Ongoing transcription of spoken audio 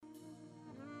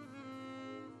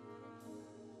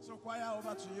So choir,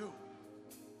 over to you.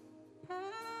 And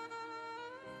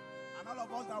all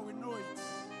of us that we know it,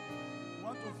 we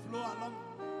want to flow along.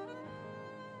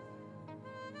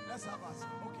 Let's have us.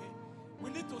 Okay. We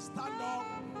need to stand up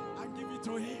and give it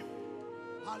to him.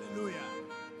 Hallelujah.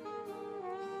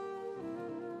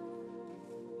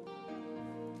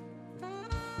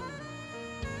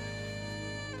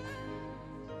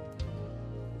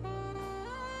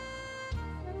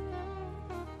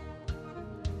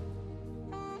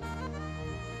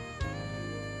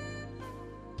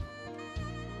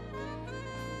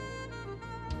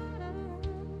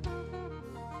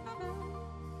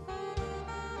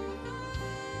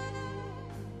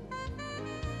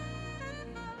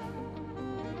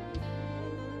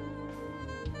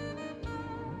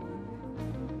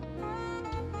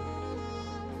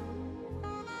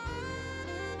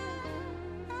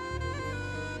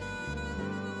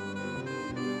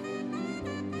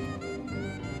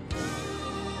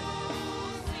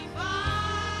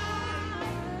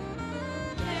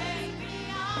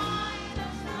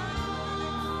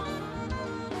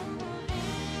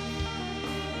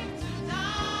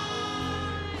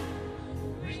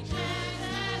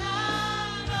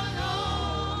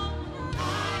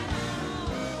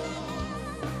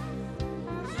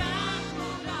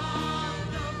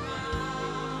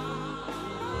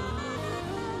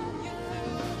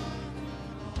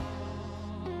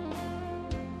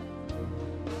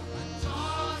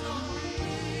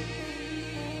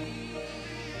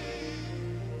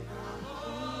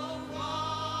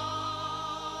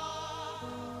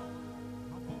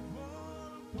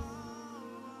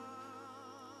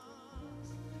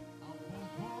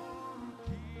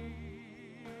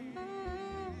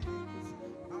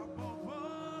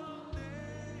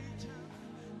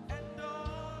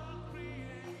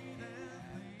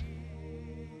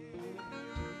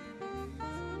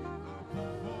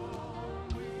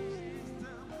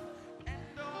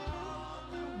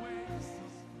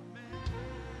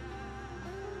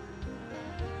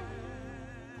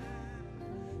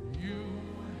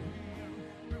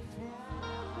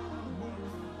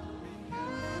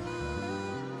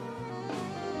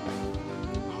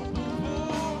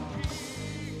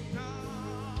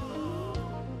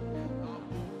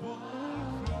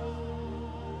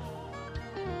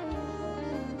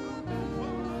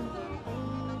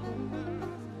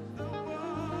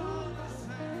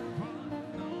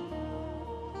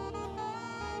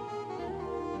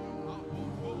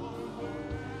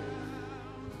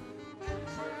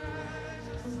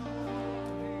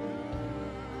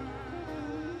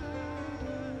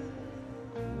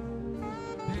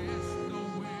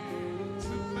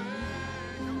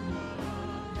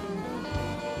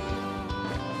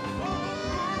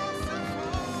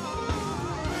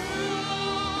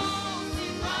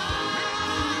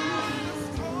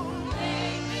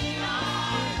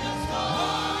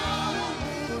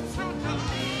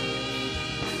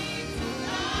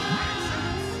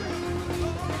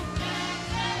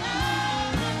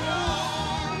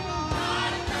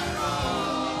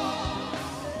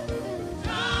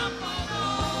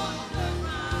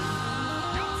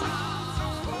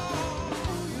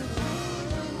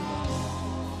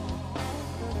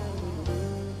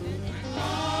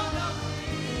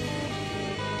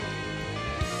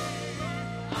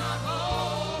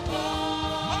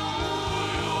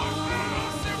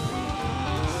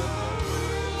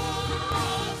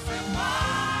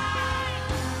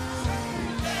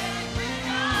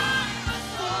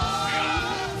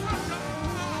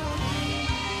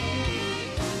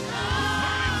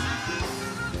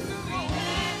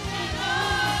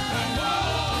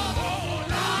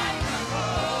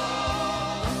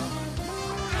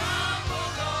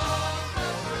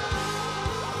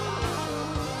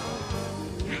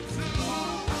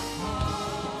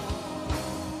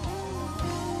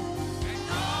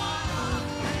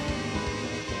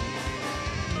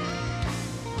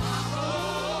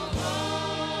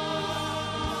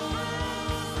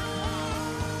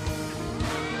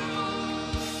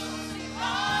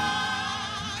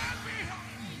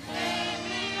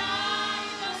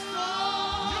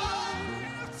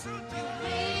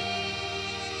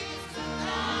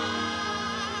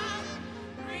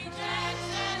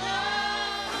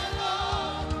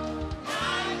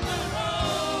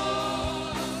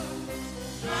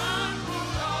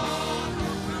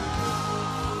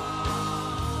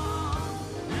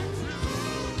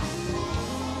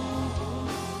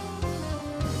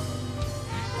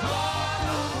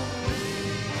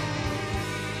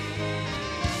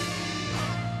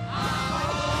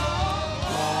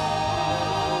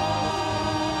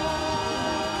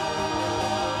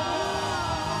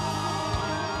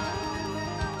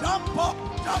 Jump up,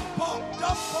 jump up,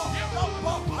 jump up, jump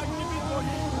up, and give it to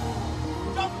him.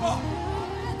 Jump up,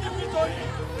 give it to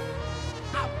him.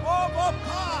 Above all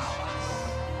powers,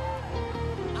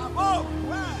 above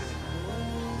where,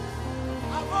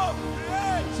 above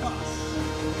creatures.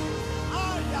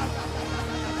 Hallelujah.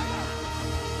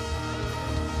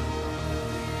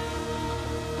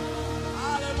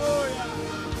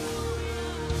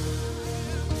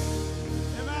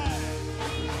 Amen.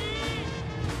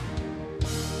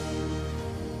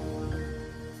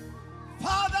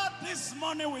 Father, this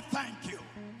morning we thank you.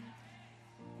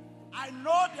 I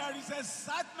know there is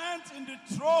excitement in the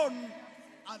throne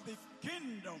and the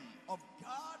kingdom of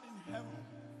God in heaven,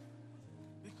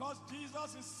 because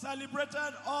Jesus is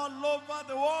celebrated all over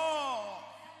the world.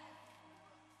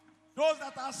 Those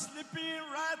that are sleeping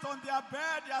right on their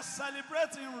bed, they are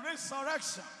celebrating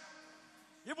resurrection.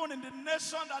 Even in the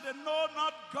nation that they know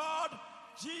not God,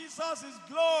 Jesus is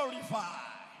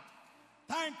glorified.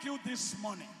 Thank you this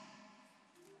morning.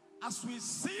 As we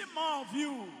see more of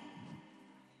you,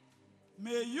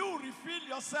 may you reveal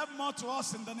yourself more to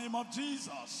us in the name of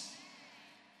Jesus.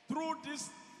 Through this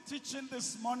teaching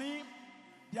this morning,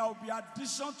 there will be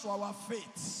addition to our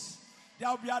faith. There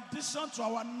will be addition to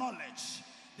our knowledge.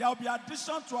 There will be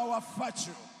addition to our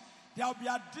virtue. There will be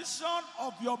addition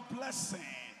of your blessing.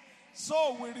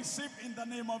 So we receive in the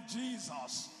name of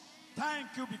Jesus.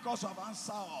 Thank you because you have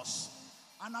answered us.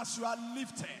 And as you are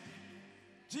lifted,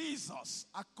 Jesus,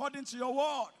 according to your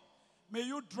word, may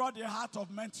you draw the heart of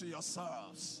men to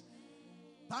yourselves.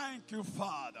 Thank you,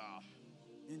 Father.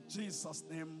 In Jesus'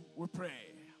 name we pray.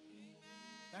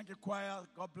 Thank you, choir.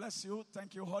 God bless you.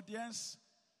 Thank you, audience.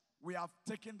 We have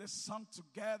taken this song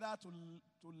together to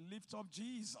lift up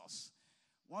Jesus.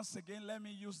 Once again, let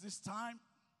me use this time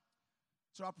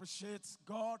to appreciate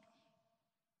God,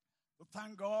 to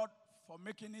thank God for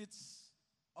making it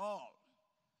all.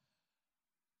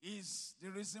 Is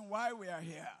the reason why we are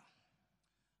here.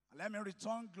 And let me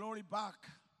return glory back,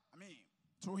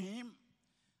 to him.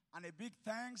 And a big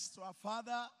thanks to our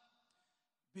Father,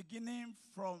 beginning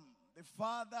from the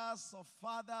fathers of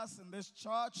fathers in this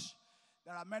church.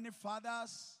 There are many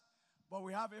fathers, but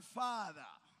we have a Father,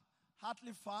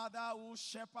 heartily Father, who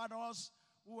shepherds us,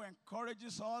 who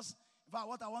encourages us. In fact,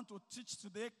 what I want to teach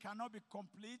today cannot be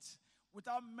complete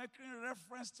without making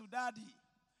reference to Daddy.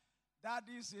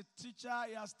 Daddy is a teacher.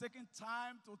 He has taken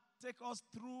time to take us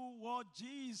through what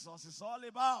Jesus is all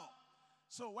about.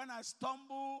 So when I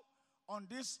stumble on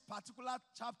this particular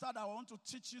chapter that I want to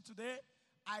teach you today,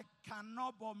 I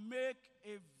cannot but make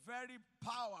a very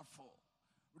powerful,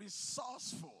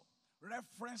 resourceful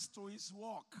reference to his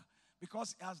work,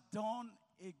 because he has done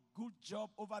a good job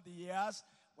over the years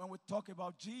when we talk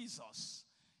about Jesus.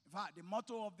 In fact, the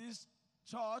motto of this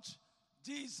church,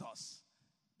 Jesus,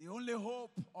 the only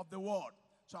hope of the world.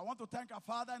 So I want to thank our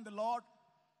Father in the Lord,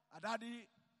 our Daddy,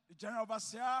 the General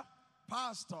Overseer,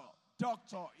 Pastor,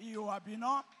 Dr. E.O.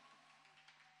 Abino,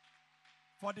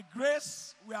 for the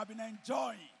grace we have been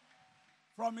enjoying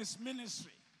from his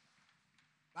ministry.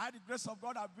 By the grace of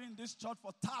God, I've been in this church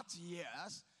for 30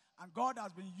 years, and God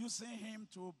has been using him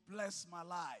to bless my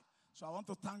life. So I want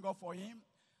to thank God for him.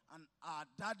 And our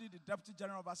Daddy, the Deputy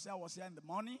General Overseer, was here in the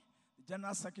morning. The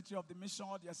General Secretary of the Mission,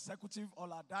 all the executive,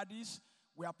 all our daddies,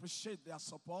 we appreciate their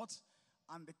support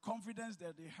and the confidence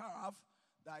that they have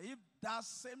that if that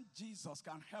same Jesus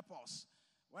can help us.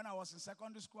 When I was in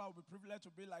secondary school, I would be privileged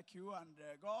to be like you, and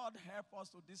God help us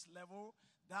to this level.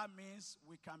 That means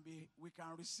we can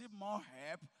receive more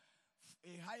help,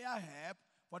 a higher help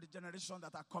for the generation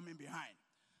that are coming behind.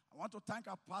 I want to thank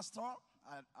our pastor,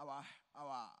 our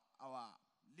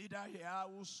leader here,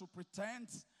 who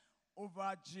superintends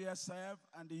over GSF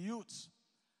and the youth.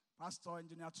 Pastor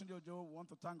Engineer Tunde Ojo, we want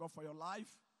to thank God for your life.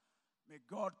 May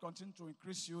God continue to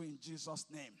increase you in Jesus'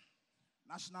 name.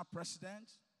 National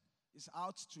President is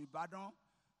out to Ibadan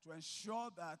to ensure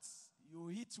that you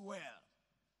eat well,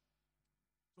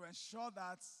 to ensure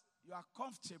that you are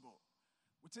comfortable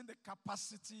within the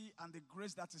capacity and the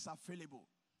grace that is available.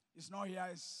 It's not here,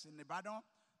 it's in Ibadan,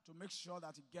 to make sure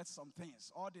that he gets some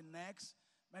things. All the next,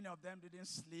 many of them didn't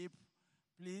sleep.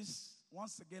 Please,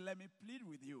 once again, let me plead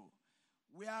with you.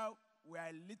 We are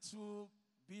a little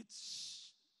bit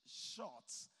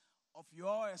short of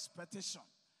your expectation.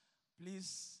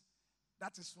 Please,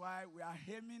 that is why we are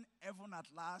aiming heaven at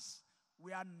last.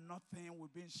 We are nothing,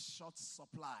 we've been short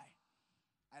supply.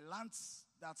 I learned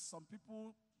that some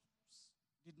people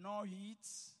did not eat.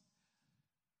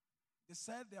 They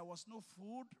said there was no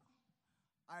food.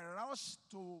 I rushed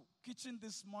to kitchen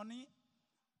this morning.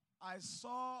 I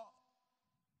saw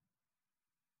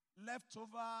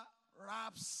leftover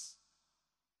wraps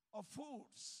of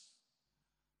foods.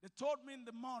 They told me in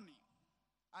the morning,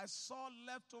 I saw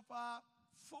leftover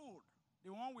food.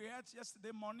 The one we ate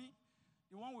yesterday morning,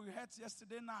 the one we ate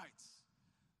yesterday night.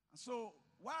 And so,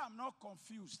 why I'm not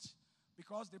confused?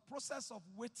 Because the process of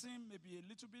waiting may be a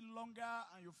little bit longer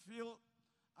and you feel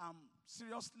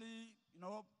seriously,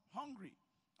 hungry.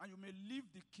 And you may leave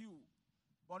the queue.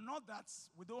 But not that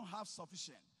we don't have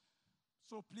sufficient.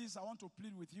 So please, I want to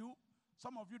plead with you.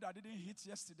 Some of you that didn't eat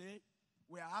yesterday,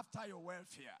 we are after your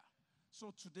welfare.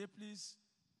 So today, please,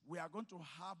 we are going to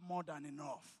have more than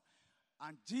enough.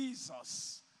 And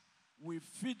Jesus will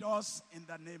feed us in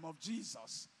the name of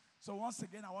Jesus. So once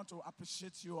again, I want to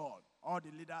appreciate you all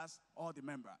the leaders, all the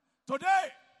members.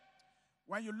 Today,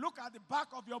 when you look at the back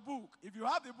of your book, if you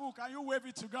have the book, can you wave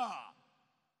it to God?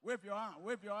 Wave your hand,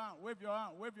 wave your hand, wave your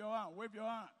hand, wave your hand, wave your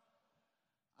hand.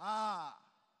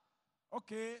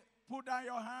 Okay, put down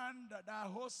your hand that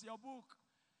holds your book.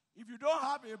 If you don't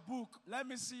have a book, let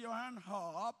me see your hand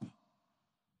up.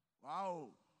 Wow.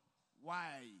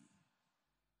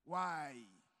 Why?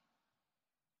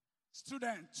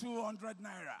 Student, 200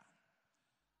 naira.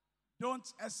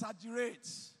 Don't exaggerate.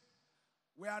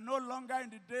 We are no longer in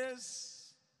the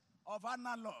days of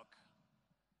analog.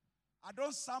 I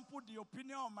don't sample the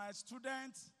opinion of my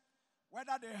students,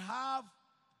 whether they have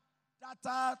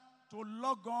data to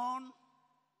log on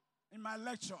in my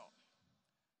lecture.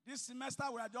 This semester,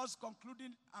 we are just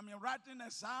concluding, writing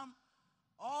exam.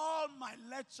 All my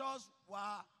lectures were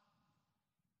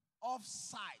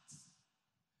off-site.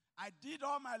 I did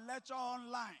all my lecture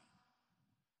online.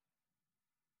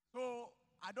 So,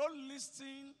 I don't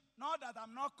listen, not that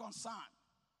I'm not concerned.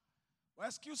 But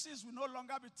excuses will no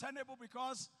longer be tenable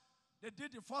because they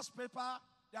did the first paper.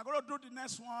 They are going to do the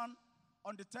next one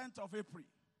on the 10th of April.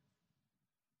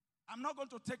 I'm not going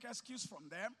to take excuse from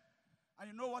them.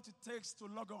 And you know what it takes to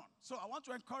log on. So I want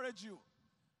to encourage you.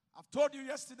 I've told you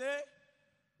yesterday,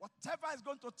 whatever it's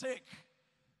going to take,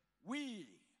 we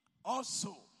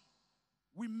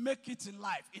make it in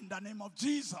life in the name of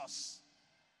Jesus.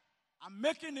 And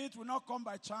making it will not come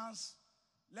by chance.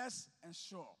 Let's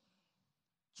ensure.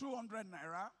 200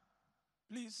 naira,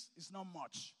 please, it's not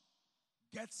much.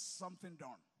 Get something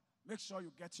done. Make sure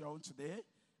you get your own today,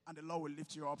 and the Lord will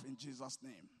lift you up in Jesus'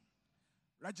 name.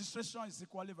 Registration is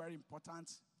equally very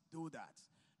important. Do that.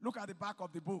 Look at the back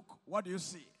of the book. What do you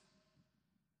see?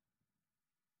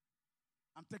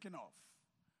 I'm taking off.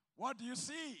 What do you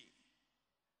see?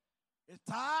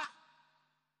 A tar?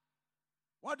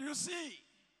 What do you see?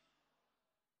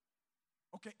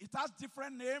 Okay, it has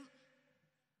different name.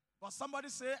 But somebody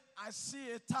say, I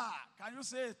see a tar. Can you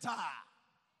say a tar?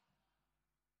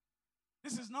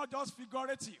 This is not just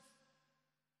figurative.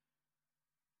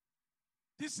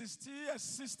 This is still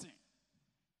existing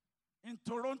in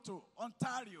Toronto,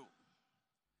 Ontario.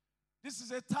 This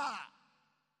is a tar.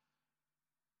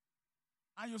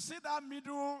 And you see that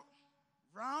middle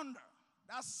round,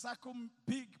 that circle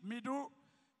big middle,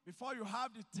 before you have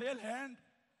the tail end,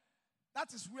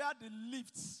 that is where the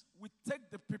lifts will take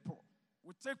the people.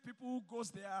 We take people who goes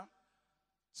there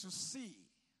to see.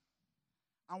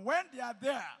 And when they are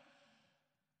there,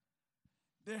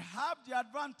 they have the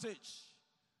advantage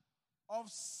of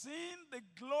seeing the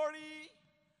glory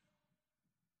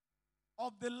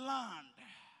of the land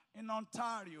in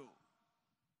Ontario,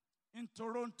 in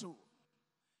Toronto.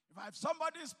 If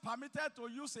somebody is permitted to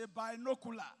use a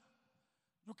binocular,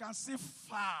 you can see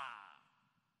far.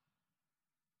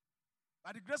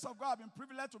 By the grace of God, I've been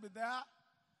privileged to be there,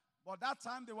 but that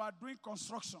time they were doing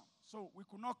construction, so we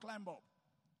could not climb up.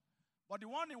 But the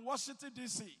one in Washington,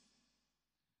 D.C.,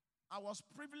 I was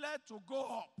privileged to go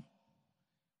up.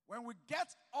 When we get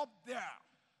up there,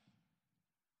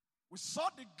 we saw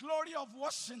the glory of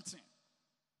Washington.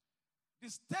 The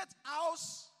State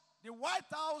House, the White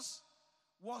House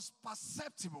was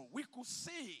perceptible. We could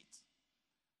see it.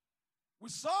 We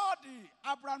saw the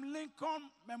Abraham Lincoln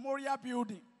Memorial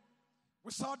Building.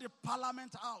 We saw the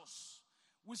Parliament House.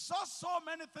 We saw so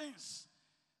many things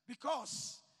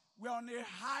because we're on a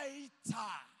high tower.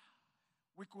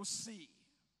 We could see.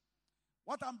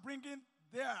 What I'm bringing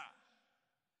there,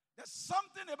 there's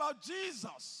something about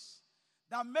Jesus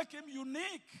that makes him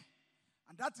unique.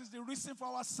 And that is the reason for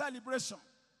our celebration.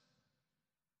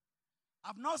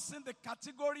 I've not seen the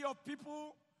category of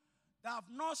people that have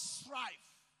not strive.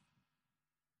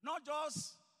 Not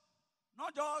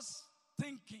just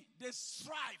thinking. They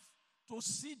strive to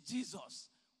see Jesus.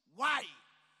 Why?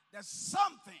 There's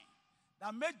something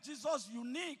that makes Jesus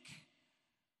unique.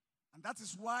 And that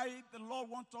is why the Lord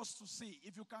wants us to see.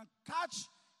 If you can catch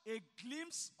a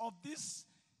glimpse of this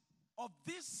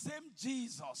same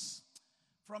Jesus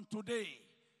from today,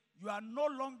 you are no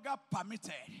longer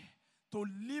permitted to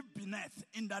live beneath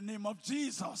in the name of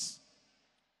Jesus.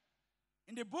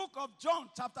 In the book of John,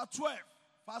 chapter 12,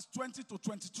 verse 20 to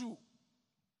 22,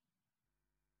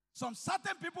 some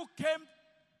certain people came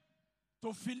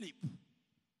to Philip.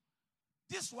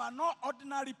 These were not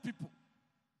ordinary people.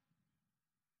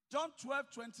 John 12,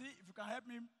 20, if you can help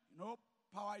me,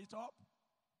 power it up.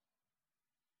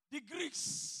 The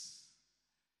Greeks,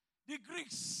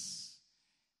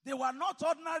 they were not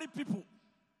ordinary people.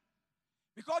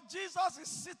 Because Jesus is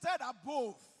seated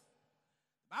above.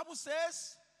 The Bible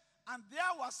says, and there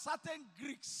were certain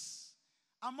Greeks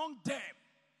among them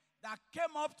that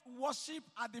came up to worship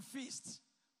at the feast.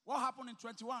 What happened in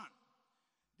 21?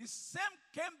 The same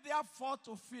came therefore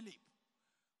to Philip,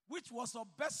 which was of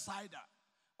Bethsaida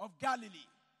of Galilee,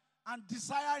 and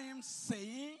desired him,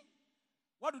 saying,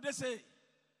 what do they say?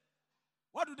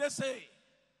 What do they say?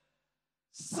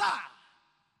 Sir,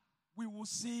 we will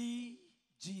see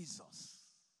Jesus.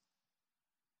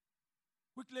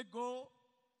 Quickly go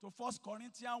to 1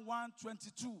 Corinthians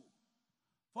 1:22.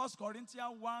 1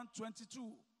 Corinthians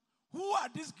 1:22. Who are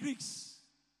these Greeks?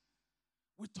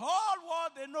 With all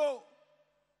what they know,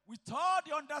 with all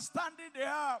the understanding they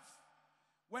have,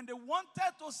 when they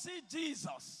wanted to see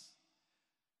Jesus,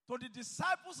 to the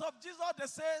disciples of Jesus, they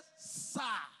said, Sir.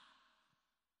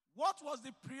 What was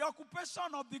the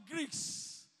preoccupation of the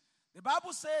Greeks? The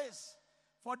Bible says,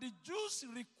 for the Jews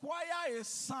require a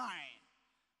sign,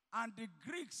 and the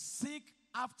Greeks seek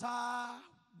after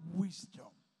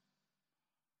wisdom.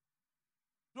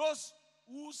 Those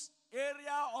whose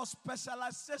area of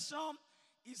specialization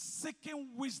is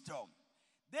seeking wisdom,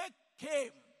 they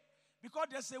came because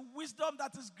there's a wisdom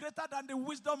that is greater than the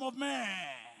wisdom of man.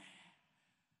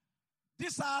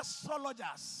 These are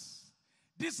astrologers.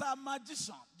 These are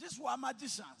magicians. These were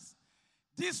magicians.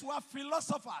 These were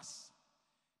philosophers.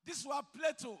 These were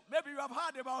Plato. Maybe you have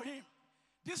heard about him.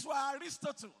 These were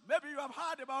Aristotle. Maybe you have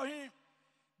heard about him.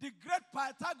 The great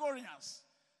Pythagoreans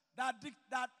that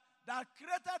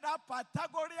created that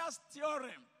Pythagorean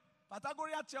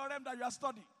theorem that you are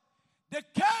studying. They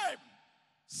came.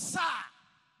 Sir,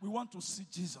 we want to see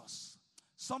Jesus.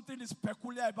 Something is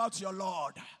peculiar about your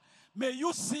Lord. May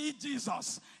you see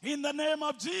Jesus in the name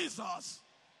of Jesus.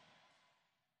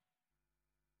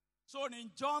 So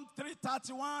in John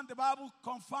 3:31, the Bible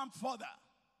confirmed further.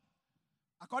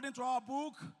 According to our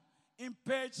book, in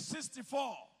page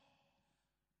 64,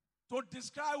 to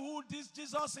describe who this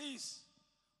Jesus is,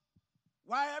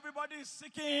 why everybody is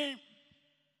seeking him.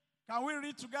 Can we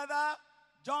read together?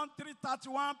 John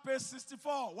 3:31, page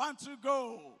 64. 1, 2,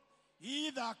 go.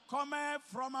 He that cometh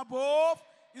from above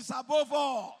is above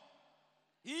all.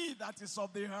 He that is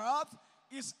of the earth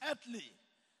is earthly,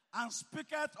 and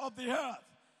speaketh of the earth.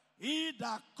 He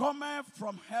that cometh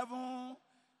from heaven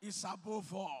is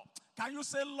above all. Can you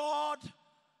say, Lord?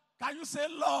 Can you say,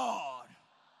 Lord?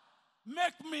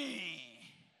 Make me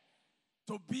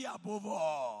to be above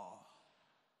all.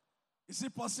 Is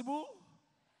it possible?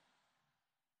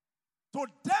 To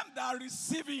them that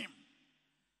receive him,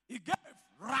 he gave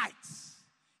rights.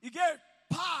 He gave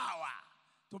power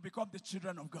to become the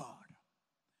children of God.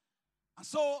 And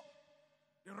so,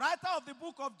 the writer of the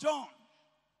book of John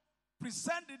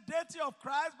presents the deity of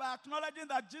Christ by acknowledging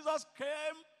that Jesus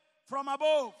came from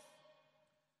above.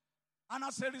 And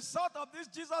as a result of this,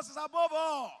 Jesus is above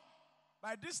all.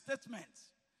 By this statement,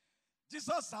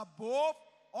 Jesus is above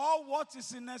all what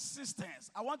is in existence.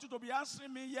 I want you to be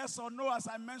answering me yes or no as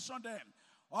I mention them.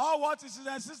 All what is in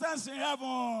existence in heaven.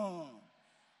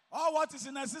 All what is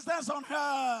in existence on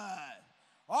earth.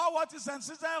 All what is in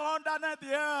existence underneath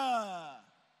the earth.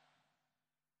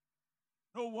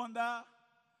 No wonder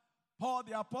Paul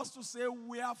the apostle said,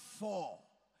 wherefore.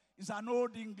 It's an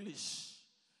old English.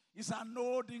 It's an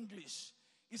old English.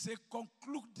 It's a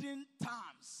concluding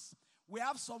terms. We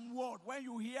have some word. When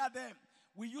you hear them,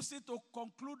 we use it to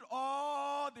conclude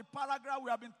all the paragraph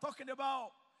we have been talking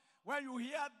about. When you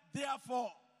hear therefore,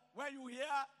 when you hear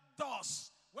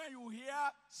thus, when you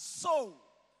hear so.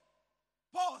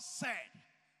 Paul said,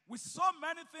 with so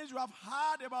many things you have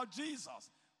heard about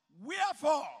Jesus,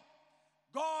 wherefore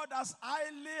God has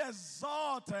highly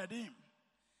exalted him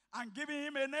and given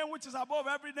him a name which is above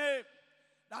every name,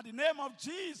 that the name of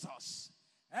Jesus,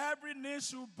 every knee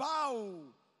should bow,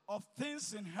 of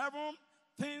things in heaven,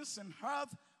 things in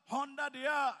earth, under the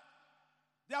earth.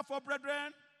 Therefore,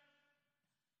 brethren,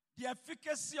 the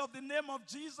efficacy of the name of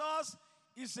Jesus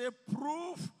is a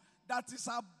proof that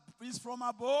is from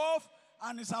above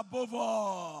and is above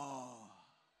all.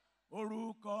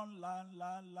 Orúkọ ńlá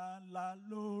ńlá ńlá ńlá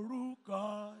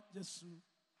lórúkọ Jésù.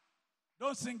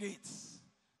 Don't sing it.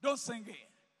 Don't sing it.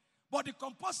 But the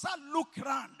composer looked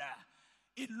around.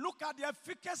 He looked at the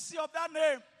efficacy of that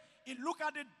name. He looked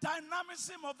at the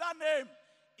dynamism of that name.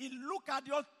 He looked at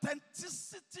the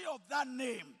authenticity of that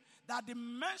name. That the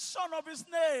mention of his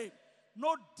name,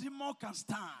 no demon can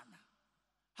stand.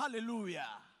 Hallelujah.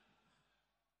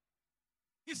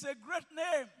 It's a great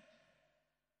name.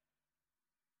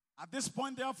 At this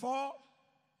point, therefore,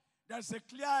 there's a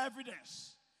clear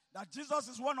evidence that Jesus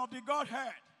is one of the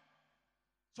Godhead.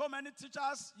 So many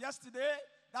teachers yesterday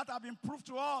that have been proved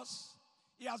to us.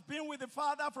 He has been with the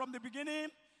Father from the beginning.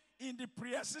 In the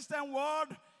pre-existent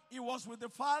world, he was with the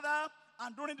Father.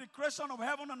 And during the creation of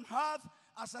heaven and earth,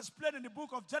 as explained in the book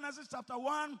of Genesis chapter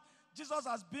 1, Jesus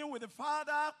has been with the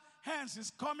Father. Hence,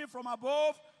 he's coming from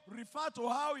above. Refer to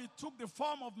how he took the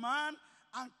form of man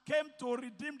and came to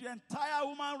redeem the entire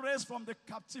human race from the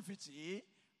captivity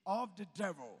of the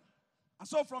devil. And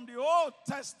so from the Old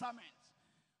Testament,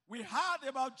 we heard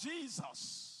about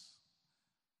Jesus.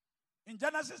 In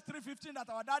Genesis 3:15 that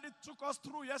our daddy took us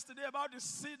through yesterday about the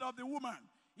seed of the woman.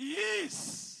 He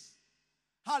is.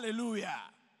 Hallelujah.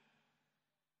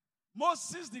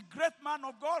 Moses, the great man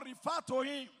of God, referred to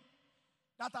him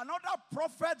that another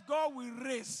prophet God will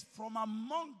raise from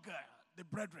among the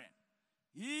brethren.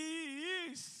 He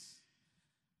is.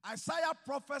 Isaiah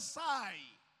prophesied,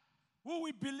 who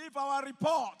will believe our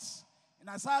reports. In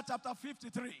Isaiah chapter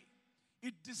 53,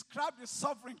 it described the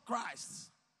sovereign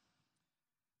Christ.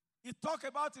 It talked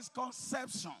about his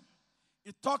conception.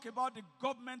 It talked about the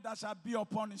government that shall be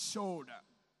upon his shoulder.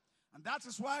 And that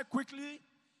is why quickly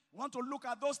we want to look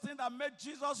at those things that made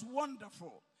Jesus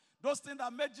wonderful. Those things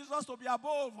that made Jesus to be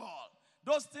above all.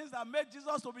 Those things that made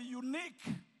Jesus to be unique.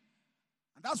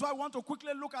 And that's why I want to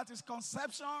quickly look at his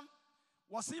conception.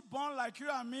 Was he born like you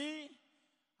and me?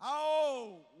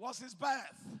 How was his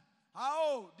birth?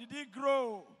 How did he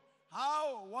grow?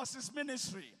 How was his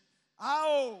ministry?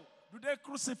 How did they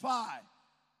crucify?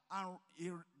 And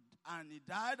he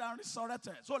died and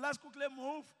resurrected. So let's quickly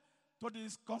move to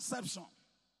this conception.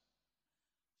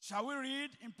 Shall we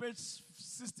read in page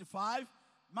 65?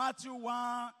 Matthew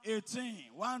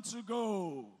 1:18. 1 to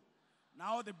go.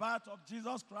 Now the birth of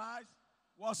Jesus Christ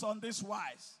was on this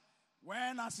wise.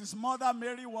 When as his mother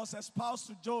Mary was espoused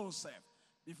to Joseph,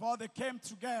 before they came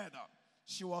together,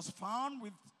 she was found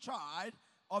with child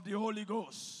of the Holy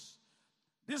Ghost.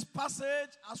 This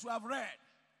passage, as we have read,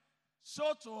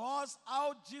 shows to us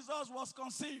how Jesus was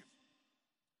conceived.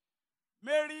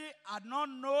 Mary had not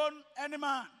known any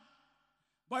man,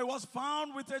 but he was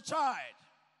found with a child.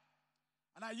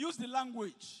 And I use the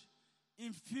language,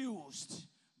 infused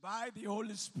by the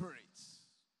Holy Spirit.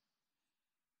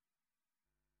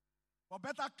 For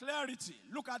better clarity,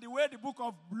 look at the way the book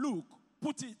of Luke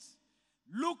put it.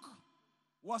 Luke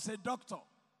was a doctor,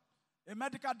 a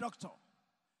medical doctor.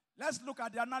 Let's look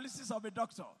at the analysis of a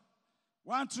doctor.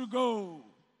 1 to go.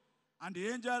 And the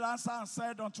angel answered and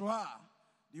said unto her,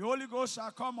 the Holy Ghost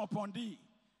shall come upon thee,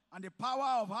 and the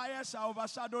power of highest shall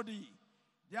overshadow thee.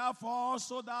 Therefore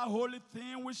also that holy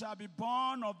thing which shall be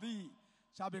born of thee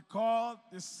shall be called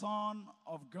the Son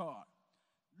of God.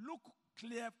 Look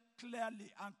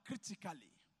clearly and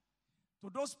critically to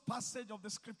those passages of the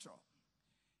scripture.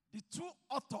 The two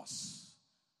authors.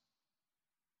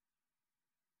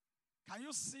 Can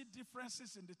you see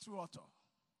differences in the two authors?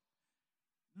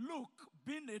 Luke,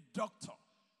 being a doctor,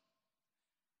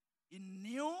 he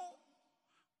knew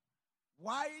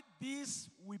why this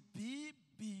will be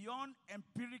beyond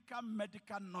empirical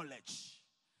medical knowledge.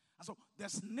 And so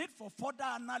there's need for further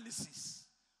analysis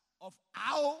of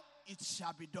how it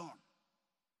shall be done.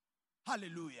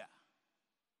 Hallelujah.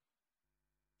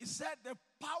 He said the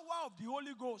power of the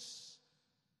Holy Ghost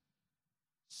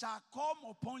shall come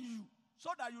upon you, so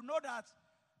that you know that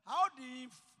how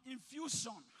the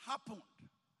infusion happened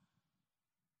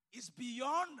is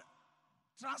beyond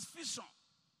transfusion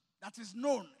that is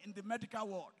known in the medical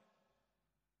world.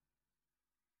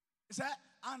 He said,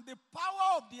 and the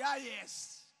power of the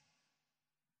highest,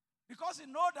 because you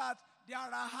know that there are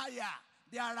higher,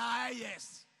 there are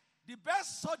highest. The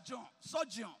best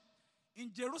surgeon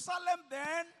in Jerusalem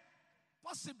then,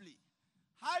 possibly,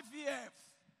 IVF,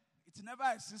 it never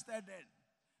existed then.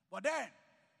 But then,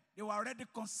 they were already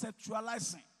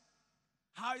conceptualizing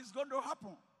how it's going to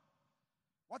happen.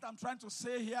 What I'm trying to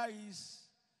say here is,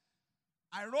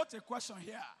 I wrote a question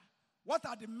here. What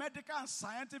are the medical and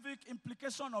scientific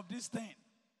implications of this thing?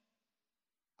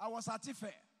 I was at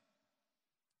IFE.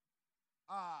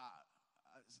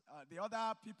 The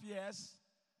other PPS,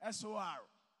 SOR.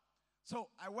 So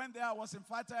I went there, I was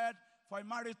invited for a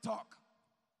married talk.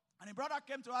 And a brother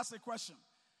came to ask a question.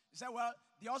 He said, well,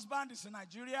 the husband is in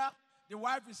Nigeria, the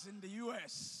wife is in the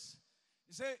US.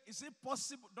 He said, is it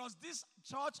possible, does this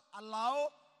church allow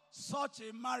such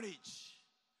a marriage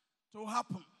to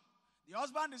happen. The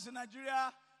husband is in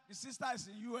Nigeria, the sister is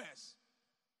in US.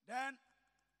 Then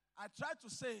I tried to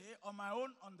say on my own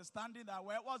understanding that,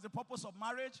 well, what's the purpose of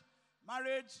marriage?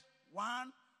 Marriage,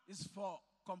 1, is for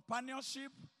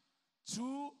companionship.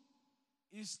 2,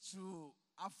 is to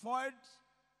avoid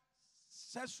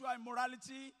sexual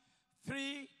immorality.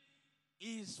 3,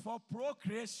 is for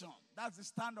procreation. That's the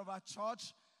stand of our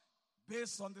church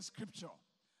based on the scripture.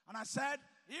 And I said,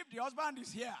 if the husband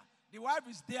is here, the wife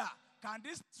is there, can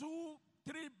these 2,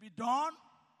 3 be done?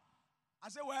 I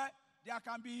said, well, there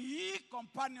can be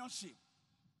companionship.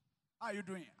 How are you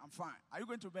doing? I'm fine. Are you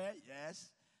going to bed?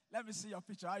 Yes. Let me see your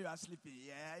picture. How you are sleeping?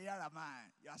 Yeah, here am I.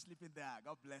 You are sleeping there.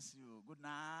 God bless you. Good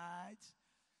night.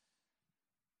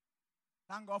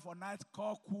 Thank God for night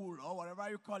call cool or whatever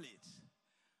you call it.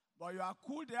 But you are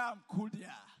cool there, I'm cool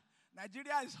there.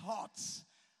 Nigeria is hot.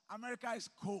 America is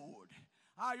cold.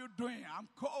 How are you doing? I'm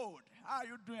cold. How are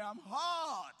you doing? I'm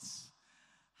hot.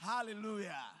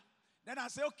 Hallelujah. Then I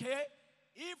say, okay,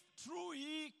 if through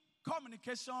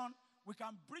communication we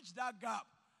can bridge that gap.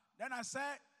 Then I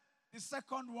said, the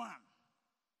second one,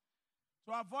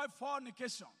 to avoid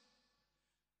fornication.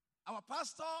 Our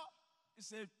pastor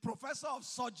is a professor of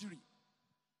surgery.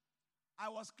 I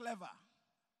was clever.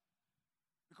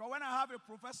 Because when I have a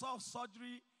professor of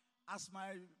surgery as my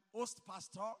host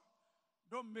pastor,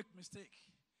 don't make mistake.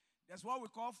 There's what we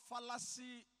call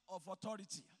fallacy of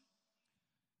authority.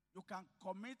 You can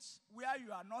commit where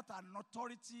you are not an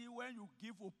authority when you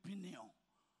give opinion.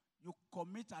 You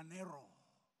commit an error.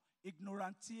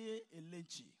 Ignorantie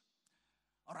elenchi.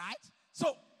 All right?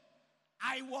 So,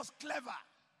 I was clever.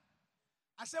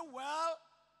 I said, well,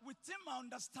 within my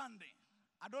understanding,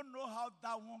 I don't know how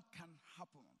that one can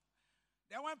happen.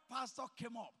 Then when pastor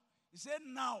came up, he said,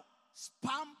 now,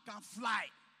 sperm can fly.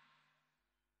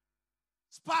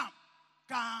 Sperm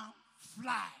can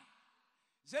fly.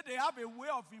 He said they have a way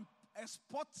of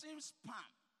exporting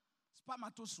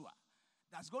spermatozoa,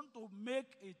 that's going to make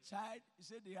a child. He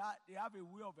said they have a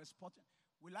way of exporting.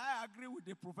 Will I agree with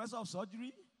the professor of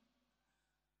surgery?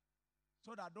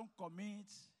 So that I don't commit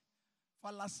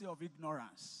fallacy of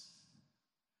ignorance.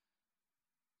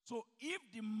 So if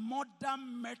the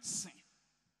modern medicine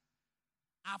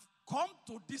have come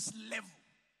to this level,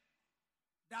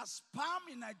 that sperm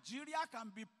in Nigeria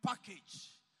can be packaged,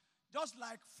 just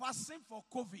like vaccine for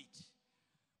COVID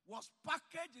was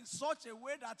packaged in such a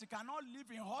way that it cannot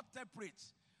live in hot temperature.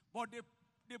 But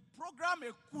they program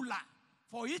a cooler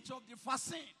for each of the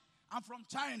vaccine, and from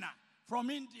China, from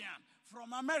India,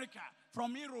 from America,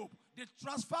 from Europe, they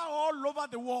transfer all over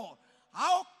the world.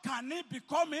 How can it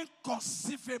become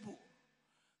inconceivable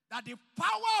that the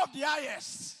power of the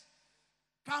highest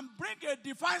can bring a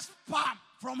divine sperm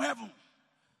from heaven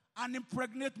and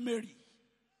impregnate Mary?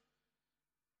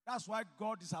 That's why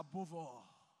God is above all.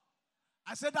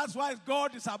 I said that's why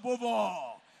God is above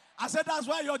all. I said that's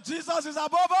why your Jesus is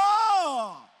above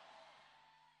all.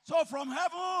 So from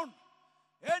heaven,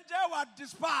 angels were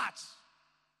dispatched,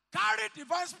 carried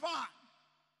divine sperm.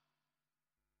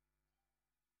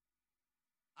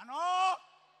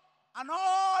 And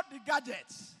all the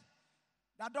gadgets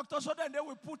that Dr. Soden they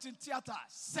will put in theater,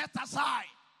 set aside.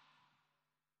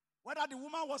 Whether the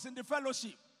woman was in the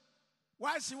fellowship,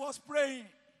 while she was praying,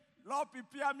 Lord,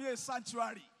 prepare me a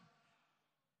sanctuary.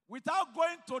 Without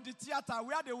going to the theater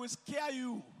where they will scare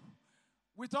you,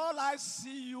 with all I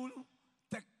see you,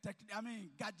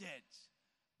 gadgets.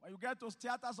 When you get to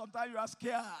theater, sometimes you are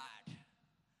scared.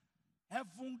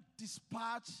 Heaven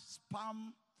dispatch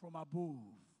sperm from above.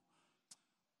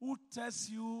 Who tells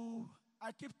you,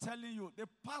 I keep telling you, the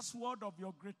password of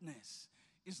your greatness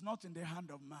is not in the hand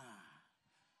of man.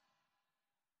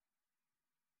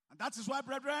 And that is why,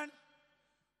 brethren,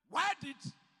 why did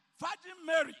Virgin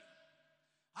Mary,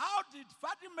 how did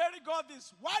Virgin Mary got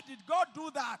this? Why did God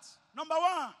do that? Number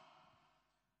one,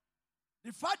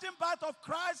 the virgin birth of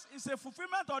Christ is a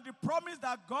fulfillment of the promise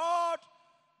that God,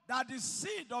 that the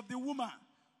seed of the woman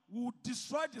will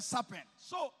destroy the serpent.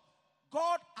 So,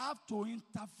 God have to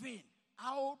intervene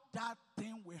how that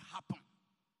thing will happen.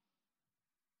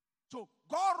 So,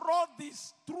 God wrote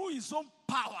this through his own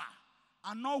power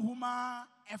and not human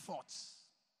efforts.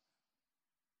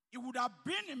 It would have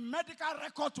been in medical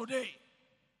record today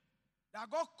that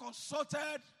God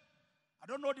consulted, I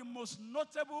don't know, the most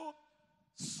notable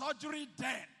surgery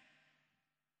then.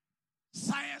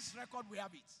 Science record, we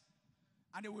have it.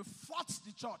 And they will force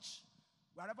the church.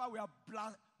 Wherever we are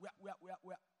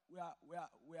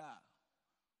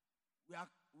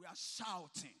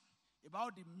shouting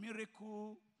about the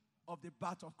miracle of the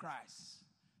birth of Christ.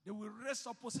 They will raise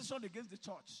opposition against the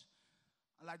church.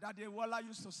 And like that day, Walla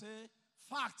used to say,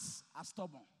 Facts are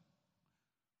stubborn.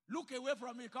 Look away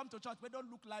from me, come to church, but don't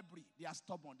look library. They are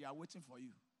stubborn, they are waiting for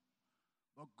you.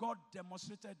 But God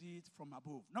demonstrated it from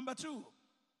above. Number 2,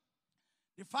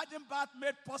 the virgin birth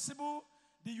made possible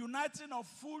the uniting of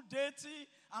full deity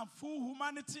and full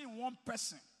humanity in one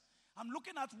person. I'm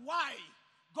looking at why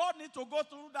God needs to go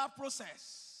through that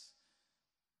process.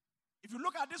 If you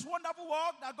look at this wonderful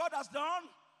work that God has done,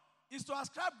 is to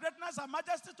ascribe greatness and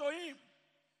majesty to him,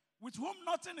 with whom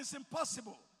nothing is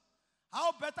impossible.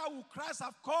 How better would Christ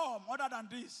have come other than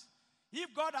this?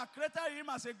 If God had created him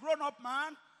as a grown-up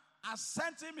man and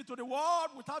sent him into the world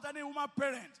without any human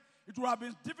parent, it would have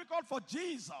been difficult for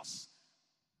Jesus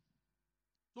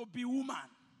to be woman.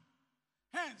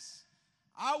 Hence,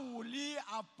 how will he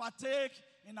have partake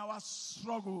in our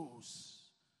struggles?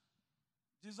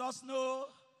 Jesus knows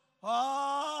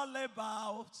all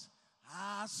about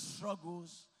our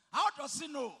struggles. How does he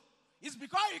know? It's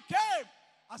because he came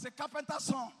as a carpenter's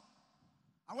son.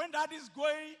 And when daddy is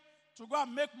going to go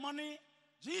and make money,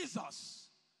 Jesus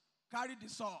carried the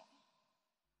saw.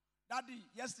 Daddy,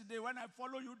 yesterday when I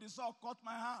follow you, the saw cut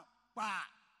my hand. Bah,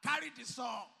 carry the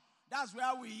saw. That's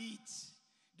where we eat.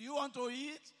 Do you want to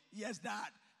eat? Yes, Dad.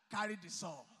 Carry the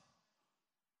saw.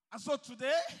 And so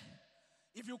today,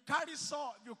 if you carry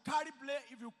saw, if you carry blade,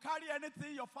 if you carry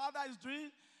anything your father is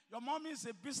doing, your mommy is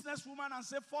a businesswoman and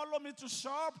say, follow me to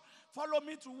shop, follow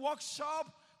me to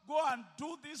workshop, go and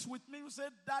do this with me. You say,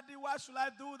 Daddy, why should I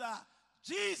do that?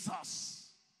 Jesus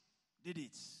did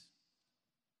it.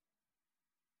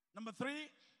 Number 3,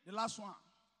 the last one.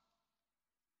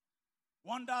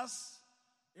 Wonders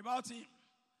about him.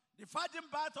 The virgin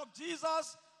birth of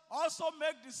Jesus also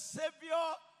made the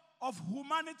Savior of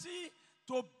humanity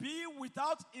to be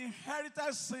without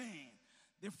inherited sin.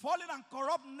 The fallen and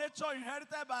corrupt nature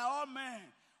inherited by all men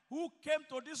who came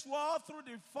to this world through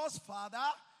the first father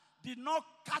did not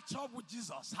catch up with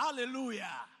Jesus. Hallelujah.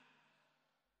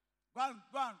 Go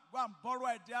and borrow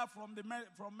idea from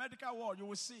medical world. You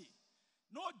will see.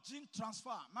 No gene transfer.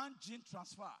 Man, gene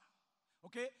transfer.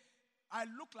 Okay? I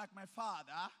look like my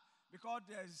father because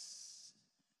there's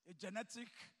a genetic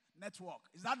network.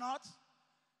 Is that not?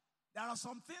 There are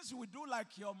some things you will do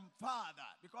like your father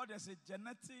because there's a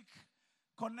genetic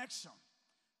connection.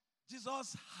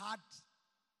 Jesus had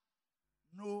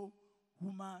no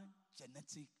human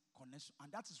genetic connection,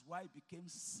 and that is why he became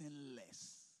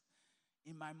sinless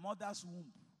in my mother's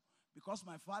womb. Because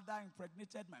my father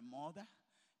impregnated my mother,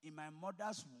 in my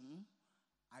mother's womb,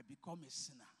 I become a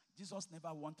sinner. Jesus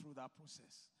never went through that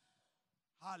process.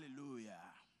 Hallelujah.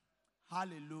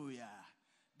 Hallelujah.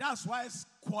 That's why it's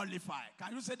qualified.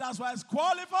 Can you say that's why it's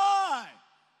qualified?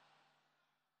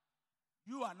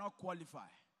 You are not qualified.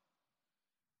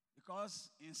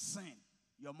 Because in sin,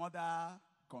 your mother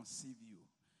conceived you.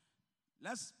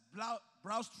 Let's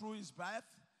browse through his birth.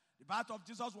 The birth of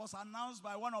Jesus was announced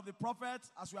by one of the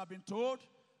prophets, as we have been told,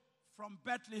 from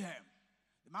Bethlehem.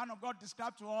 The man of God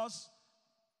described to us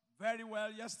very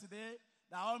well yesterday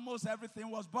that almost everything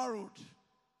was borrowed.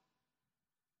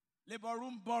 Labor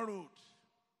room borrowed.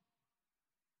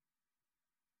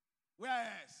 Where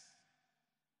else?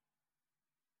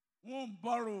 Womb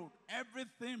borrowed.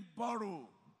 Everything borrowed.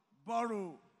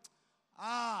 Borrowed.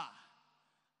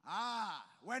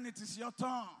 When it is your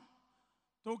turn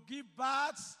to give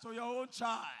birth to your own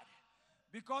child,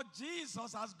 because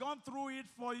Jesus has gone through it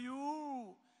for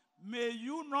you, may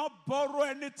you not borrow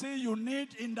anything you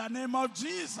need in the name of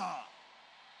Jesus.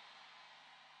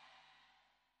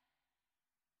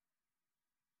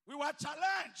 We were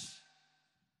challenged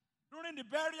during the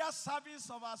burial service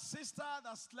of our sister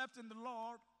that slept in the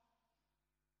Lord,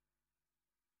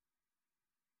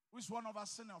 who is one of our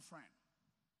senior friends,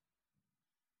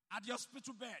 at the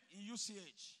hospital bed in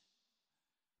UCH.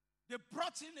 They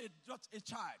brought in a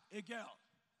child, a girl.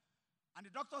 And the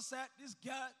doctor said, this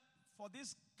girl, for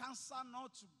this cancer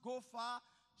not to go far,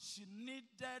 she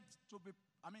needed to be,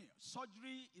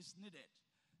 surgery is needed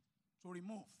to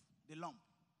remove the lump.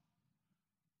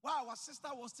 While our sister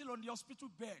was still on the hospital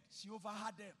bed, she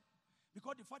overheard them.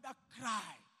 Because the father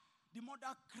cried, the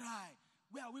mother cried,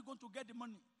 where are we going to get the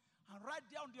money? And right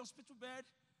there on the hospital bed,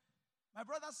 my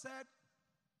brother said,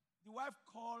 the wife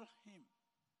called him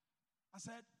and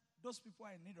said, those people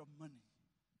are in need of money.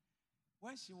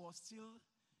 When she was still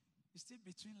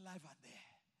between life and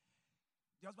death.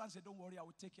 The husband said, don't worry, I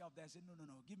will take care of that. I said, no,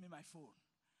 give me my phone.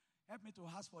 Help me to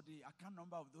ask for the account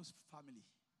number of those family.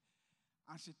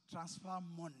 And she transferred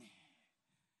money.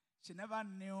 She never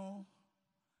knew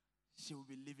she would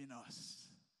be leaving us.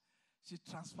 She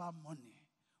transferred money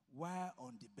while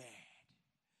on the bed.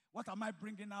 What am I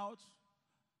bringing out?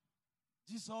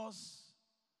 Jesus,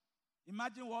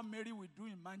 imagine what Mary will do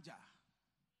in manger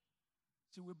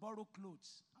she will borrow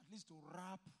clothes, at least to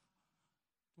wrap.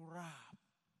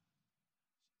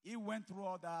 He went through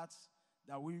all that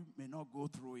we may not go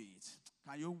through it.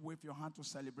 Can you wave your hand to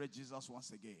celebrate Jesus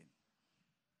once again?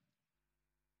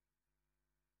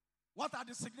 What are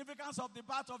the significance of the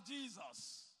birth of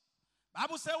Jesus?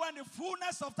 Bible says when the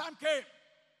fullness of time came,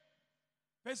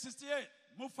 page 68,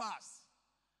 move fast.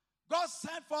 God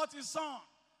sent forth his son,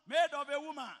 made of a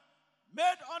woman,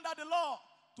 made under the law,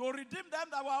 to redeem them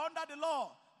that were under the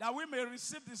law, that we may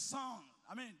receive the son.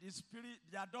 The spirit,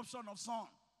 the adoption of son.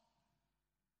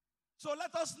 So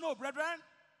let us know, brethren,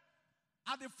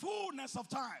 at the fullness of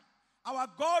time, our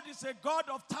God is a God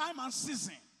of time and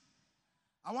season.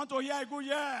 I want to hear a good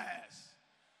yes.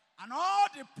 And all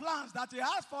the plans that he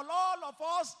has for all of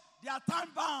us, they are time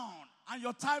bound. And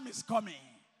your time is coming.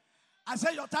 I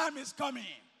say your time is coming.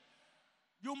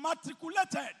 You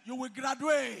matriculated, you will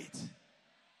graduate.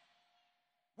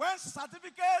 When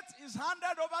certificate is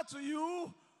handed over to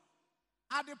you,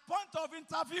 at the point of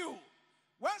interview,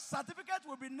 when certificate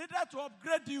will be needed to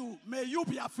upgrade you, may you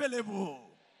be available.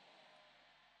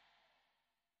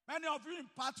 Many of you in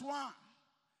part 1,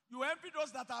 you envy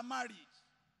those that are married.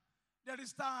 There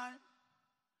is time.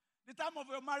 The time of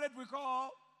your marriage we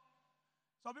call.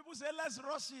 Some people say, let's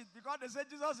rush it because they say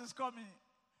Jesus is coming.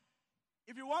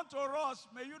 If you want to rush,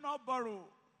 may you not borrow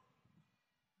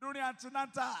during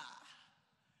antenatal.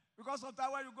 Because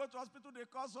sometimes when you go to hospital, they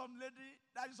call some lady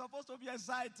that is supposed to be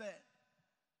excited.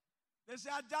 They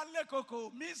say, Ajale Koko,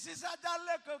 Mrs.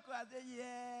 Ajale Koko. I say,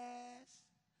 yes.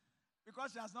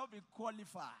 Because she has not been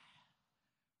qualified.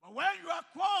 But when you are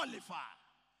qualified,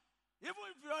 even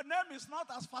if your name is not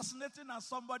as fascinating as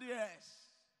somebody else,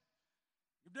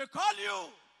 if they call you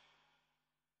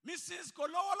Mrs.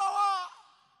 Kolowolowo,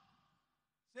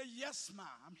 say, yes, ma'am,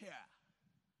 I'm here.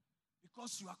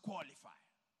 Because you are qualified.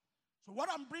 So what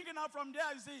I'm bringing out from there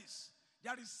is this.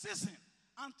 There is season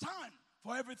and time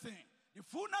for everything. The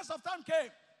fullness of time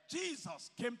came. Jesus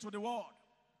came to the world.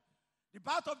 The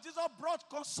birth of Jesus brought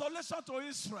consolation to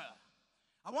Israel.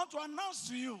 I want to announce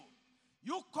to you,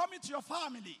 you come into your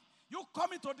family, you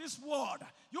come into this world,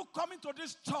 you come into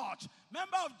this church,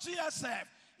 member of GSF,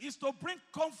 is to bring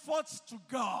comforts to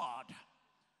God.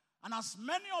 And as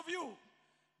many of you,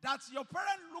 that your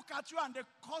parents look at you and they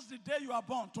curse the day you are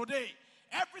born, today,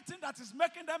 everything that is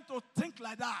making them to think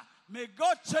like that, may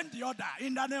God change the order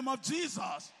in the name of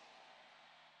Jesus.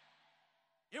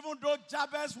 Even though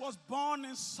Jabez was born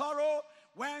in sorrow,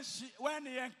 when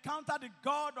he encountered the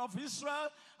God of Israel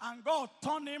and God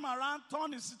turned him around,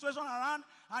 turned his situation around,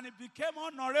 and he became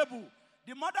honorable,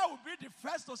 the mother will be the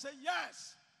first to say,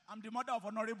 yes, I'm the mother of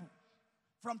honorable.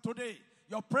 From today,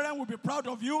 your parents will be proud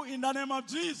of you in the name of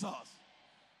Jesus.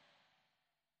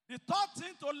 The third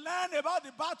thing to learn about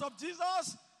the birth of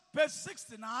Jesus, page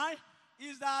 69,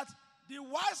 is that the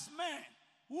wise men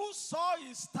who saw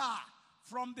his star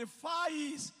from the far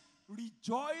east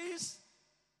rejoiced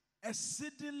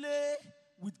exceedingly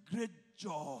with great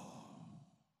joy.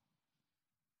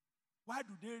 Why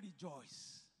do they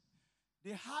rejoice?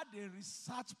 They had a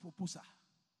research proposal.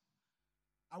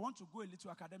 I want to go a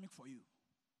little academic for you.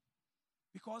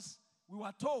 Because we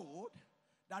were told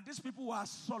that these people were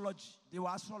astrology. They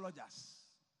were astrologers.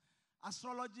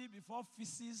 Astrology before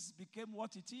physics became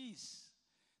what it is.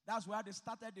 That's where they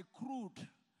started the crude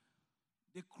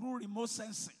remote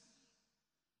sensing.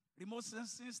 Remote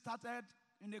sensing started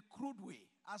in a crude way,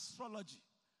 astrology.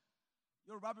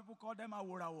 Yoruba people call them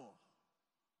Aworawo.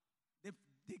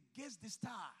 They gaze the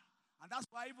star. And that's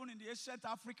why even in the ancient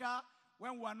Africa,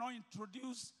 when we were not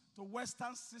introduced to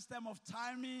Western system of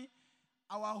timing,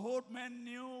 our old men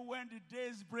knew when the day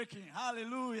is breaking.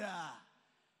 Hallelujah.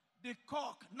 The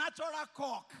cock, natural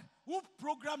cock, who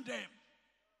programmed them?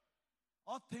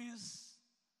 All things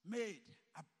made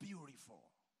are beautiful.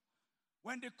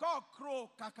 When the cock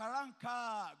crow,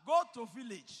 kakaranka, go to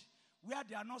village where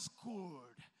they are not schooled,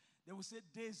 they will say,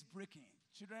 day is breaking.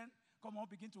 Children, come on,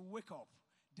 begin to wake up.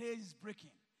 Day is breaking.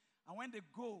 And when they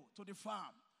go to the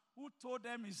farm, who told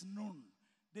them it's noon?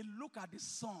 They look at the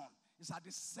sun. It's at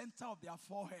the center of their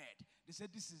forehead. They say,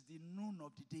 this is the noon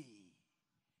of the day.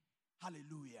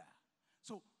 Hallelujah.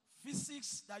 So,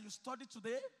 physics that you study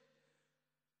today,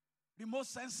 remote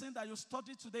sensing that you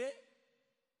study today,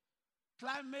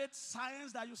 climate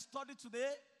science that you study today,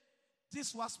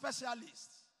 these were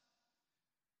specialists.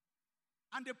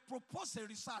 And they proposed a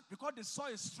research because they saw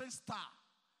a strange star.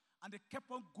 And they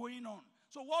kept on going on.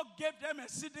 So what gave them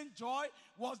exceeding joy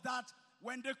was that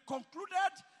when they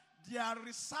concluded their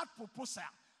research proposal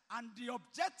and the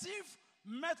objective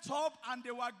met up and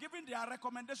they were giving their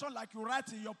recommendation like you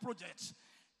write in your project,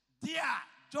 their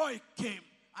joy came.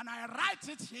 And I write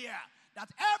it here that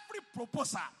every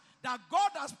proposal that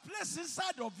God has placed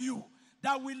inside of you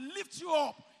that will lift you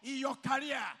up in your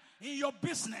career, in your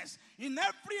business, in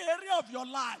every area of your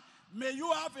life, may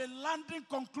you have a landing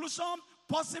conclusion,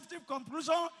 positive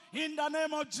conclusion in the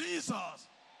name of Jesus.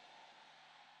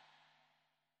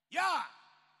 Yeah,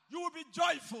 you will be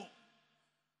joyful.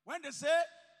 When they say,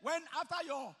 when after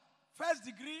your first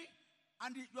degree,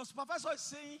 and your supervisor is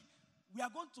saying, we are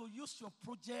going to use your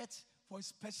project for a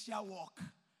special work.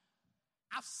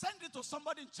 I've sent it to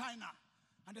somebody in China,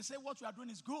 and they say what you are doing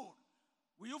is good.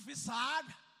 Will you feel sad?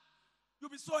 You'll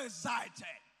be so excited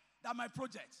that my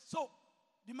project. So,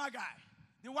 the Magi,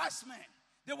 the wise men,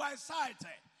 they were excited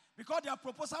because their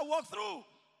proposal walked through.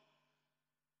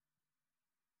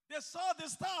 They saw the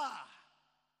star.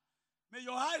 May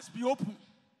your eyes be open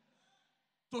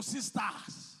to see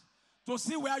stars, to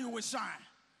see where you will shine.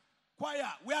 Choir,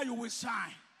 where you will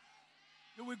shine.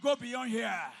 You will go beyond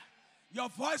here. Your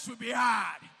voice will be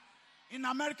heard. In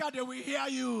America, they will hear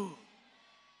you.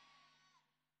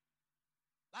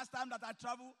 Last time that I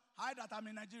traveled, that I'm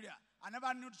in Nigeria, I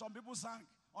never knew some people sang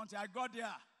until I got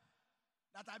there.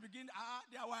 That I begin,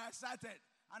 they were excited.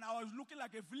 And I was looking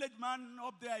like a village man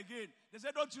up there again. They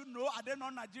said, don't you know, are they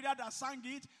not Nigeria that sang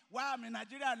it? Why I'm in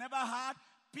Nigeria, I never heard.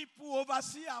 People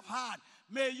overseas have heard.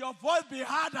 May your voice be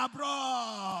heard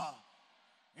abroad.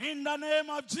 In the name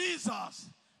of Jesus.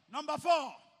 Number 4,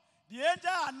 the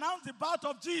angel announced the birth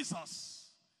of Jesus.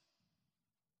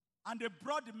 And they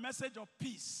brought the message of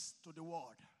peace to the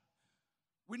world.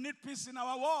 We need peace in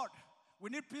our world. We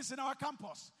need peace in our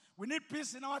campus. We need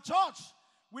peace in our church.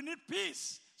 We need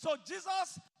peace. So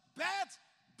Jesus' birth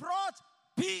brought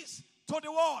peace to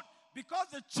the world because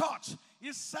the church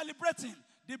is celebrating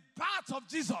the birth of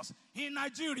Jesus in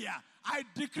Nigeria. I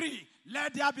decree,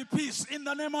 let there be peace in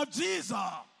the name of Jesus.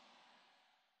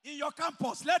 In your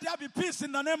campus, let there be peace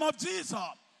in the name of Jesus.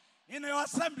 In your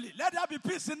assembly, let there be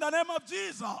peace in the name of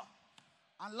Jesus.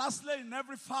 And lastly, in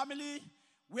every family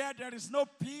where there is no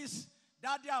peace,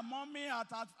 daddy and mommy are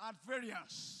at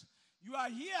variance. You are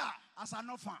here as an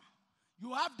orphan.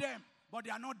 You have them, but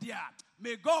they are not there.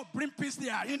 May God bring peace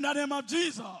there in the name of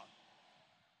Jesus.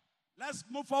 Let's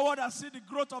move forward and see the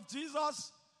growth of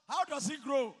Jesus. How does he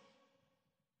grow?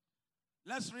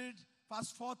 Let's read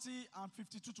verse 40 and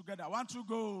 52 together. 1, 2,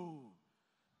 go.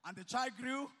 And the child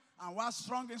grew and was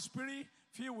strong in spirit,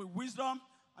 filled with wisdom,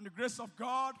 and the grace of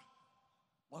God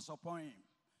was upon him.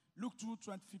 Luke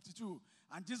 2:52.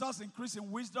 And Jesus increased in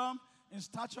wisdom, in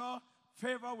stature,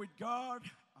 favor with God.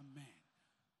 Amen.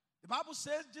 The Bible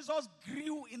says Jesus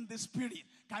grew in the spirit.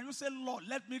 Can you say, Lord,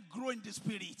 let me grow in the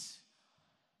spirit?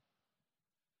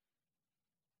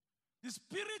 The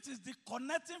spirit is the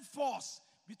connecting force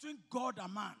between God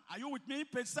and man. Are you with me?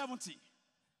 Page 70.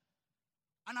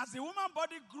 And as the woman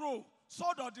body grows, so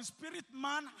does the spirit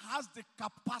man has the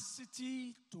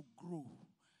capacity to grow.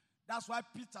 That's why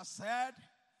Peter said,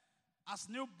 as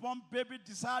newborn baby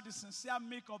desire the sincere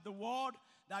milk of the word,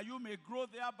 that you may grow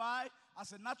thereby.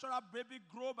 As a natural baby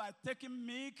grow by taking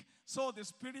milk, so the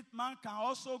spirit man can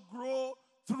also grow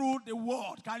through the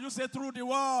word. Can you say through the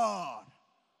word?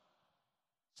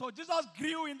 So Jesus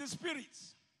grew in the spirit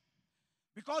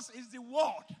because it's the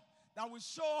word that will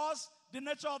show us the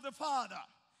nature of the Father.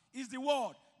 It's the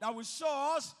word that will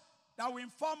show us, that will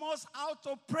inform us how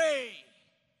to pray.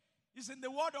 It's in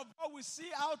the word of God we see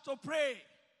how to pray.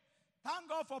 Thank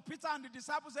God for Peter and the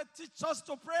disciples said, teach us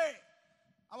to pray.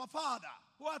 Our Father,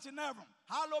 who art in heaven,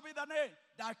 hallowed be thy name,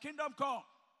 thy kingdom come.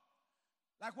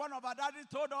 Like one of our daddies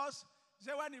told us, he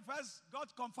said when he first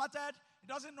got converted, he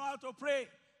doesn't know how to pray.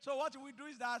 So what we do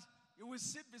is that he will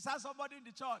sit beside somebody in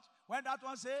the church. When that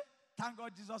one say, thank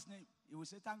God in Jesus' name, he will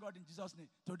say, thank God in Jesus' name.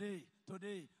 Today,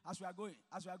 as we are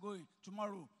going,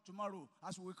 tomorrow,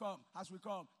 as we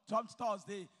come,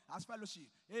 Thursday, as fellowship.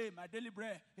 Hey, my daily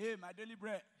bread.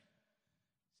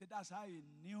 See, that's how he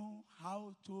knew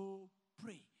how to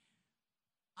pray.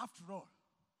 After all,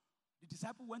 the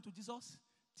disciple went to Jesus,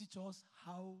 teach us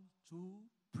how to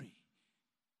pray.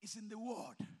 It's in the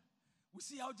word. We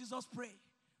see how Jesus prayed.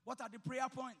 What are the prayer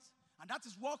points? And that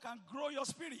is what can grow your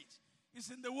spirit. It's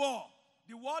in the word.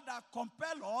 The word that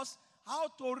compels us how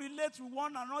to relate with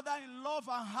one another in love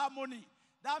and harmony.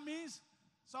 That means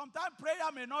sometimes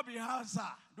prayer may not be answered.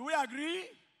 Do we agree?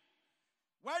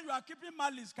 When you are keeping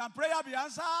malice, can prayer be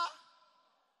answered?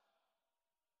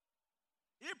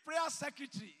 If prayer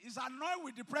secretary is annoyed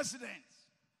with the president,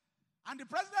 and the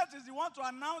president is the one to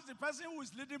announce the person who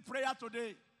is leading prayer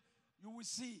today, you will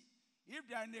see. If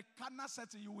they are in a carnal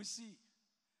setting, you will see.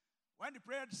 When the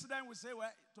prayer president will say, well,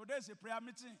 today is a prayer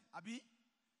meeting, Abi,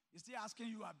 he's still asking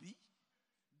you, Abi.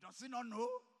 Does he not know?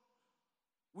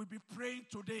 We'll be praying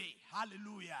today.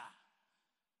 Hallelujah.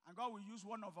 And God will use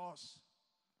one of us.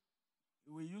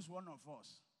 He will use one of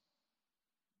us.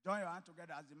 Join your hand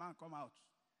together as the man come out.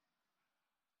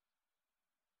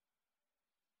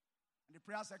 And the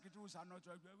prayer secretary will not.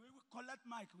 We will collect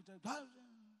mic.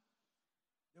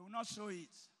 They will not show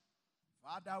it.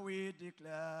 Father, we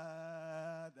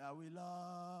declare that we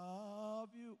love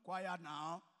you. Quiet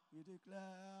now. We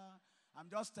declare. I'm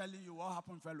just telling you what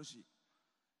happened in fellowship.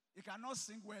 He cannot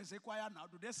sing well. Say quiet now.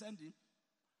 Do they send him?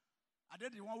 Are they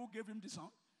the one who gave him the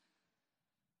song?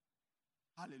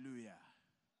 Hallelujah.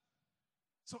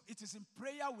 So it is in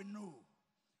prayer we know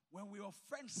when we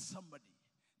offend somebody,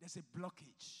 there's a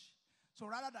blockage. So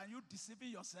rather than you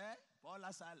deceiving yourself, Paul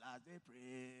and Silas, they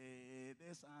pray,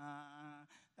 they sang,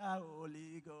 the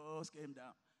Holy Ghost came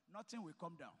down. Nothing will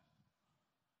come down.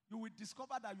 You will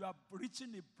discover that you are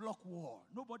reaching a block wall.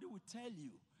 Nobody will tell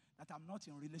you that I'm not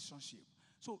in relationship.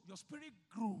 So your spirit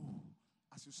grew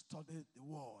as you studied the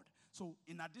word. So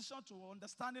in addition to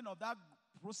understanding of that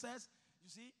process, you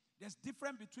see, there's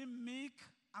difference between meek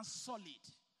and solid.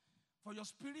 For your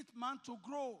spirit man to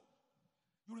grow.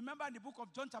 You remember in the book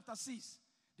of John chapter 6,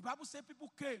 the Bible said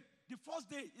people came. The first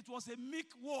day, it was a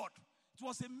meek word. It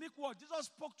was a meek word. Jesus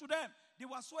spoke to them. They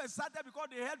were so excited because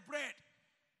they had bread.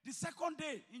 The second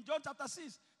day, in John chapter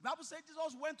 6, the Bible said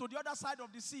Jesus went to the other side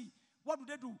of the sea. What did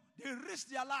they do? They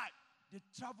risked their life. They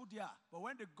traveled there. But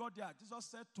when they got there, Jesus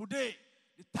said, today,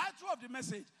 the title of the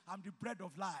message, I'm the bread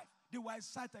of life. They were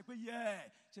excited. Yeah.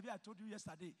 See, I told you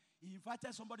yesterday. He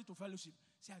invited somebody to fellowship.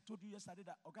 See, I told you yesterday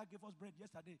that God gave us bread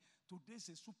yesterday. Today is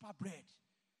a super bread.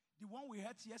 The one we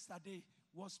had yesterday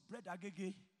was bread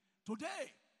agege.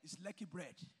 Today is Lekki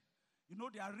bread. You know,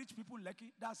 there are rich people in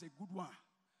Lekki. That's a good one.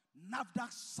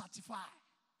 NAFDAC certified.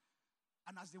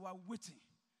 And as they were waiting,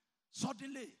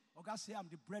 suddenly, God said, I'm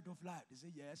the bread of life. They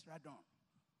say, yes, right on.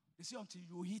 They say, until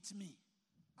you hit me.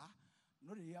 You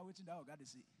know, they are waiting that God, they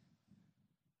say.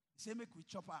 Say, make we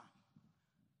chop her.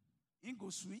 In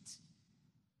go sweet.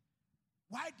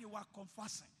 Why they were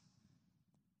confessing.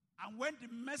 And when the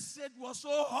message was so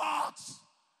hot,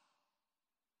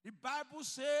 the Bible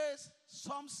says,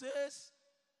 some says,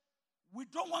 we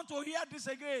don't want to hear this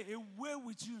again. Away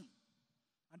with you.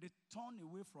 And they turn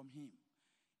away from him.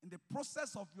 In the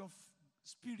process of your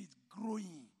spirit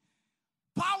growing,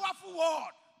 powerful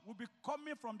word will be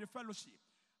coming from the fellowship.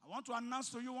 I want to announce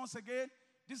to you once again,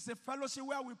 this is a fellowship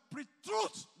where we preach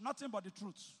truth, nothing but the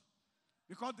truth.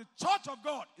 Because the church of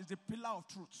God is the pillar of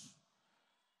truth.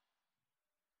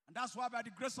 And that's why by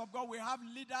the grace of God, we have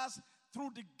leaders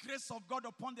through the grace of God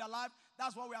upon their life.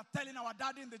 That's why we are telling our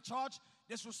daddy in the church,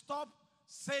 they should stop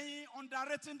saying,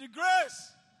 underrating the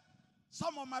grace.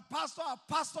 Some of my pastors are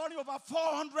pastoring over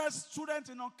 400 students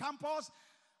in on campus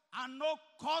and no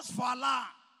cause for alarm.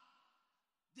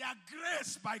 They are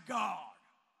graced by God.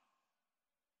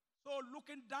 So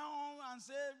looking down and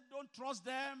say, don't trust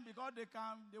them because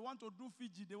they want to do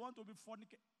Fiji. They want to be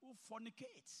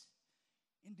fornicate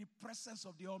in the presence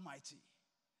of the Almighty.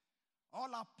 All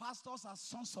our pastors are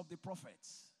sons of the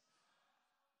prophets.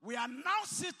 We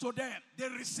announce it to them. They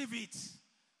receive it.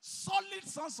 Solid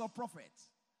sons of prophets.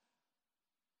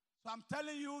 So I'm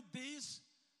telling you this.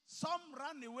 Some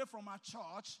ran away from our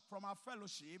church, from our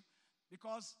fellowship,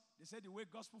 because they said the way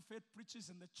gospel faith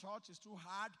preaches in the church is too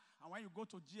hard. And when you go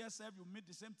to GSF, you meet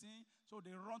the same thing. So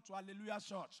they run to Hallelujah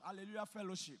Church, Hallelujah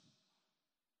Fellowship.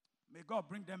 May God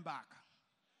bring them back.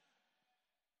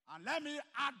 And let me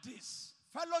add this.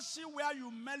 Fellowship where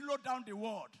you mellow down the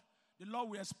word, the Lord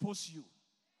will expose you.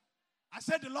 I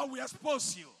said the Lord will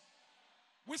expose you.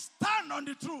 We stand on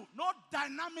the truth. No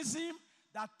dynamism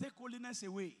that take holiness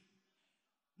away.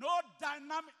 No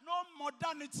dynamic, no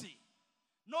modernity.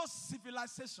 No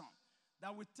civilization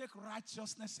that will take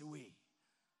righteousness away.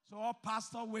 So, all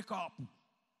pastor, wake up.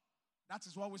 That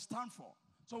is what we stand for.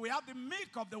 So, we have the milk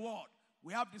of the word.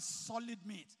 We have the solid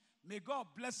meat. May God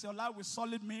bless your life with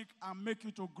solid milk and make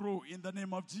you to grow in the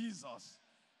name of Jesus.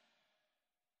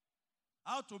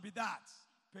 How to be that?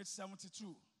 Page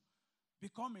 72.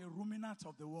 Become a ruminant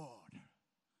of the word.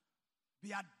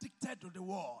 Be addicted to the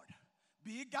word.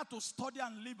 Be eager to study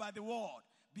and live by the word.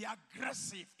 Be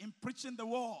aggressive in preaching the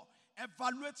word.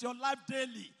 Evaluate your life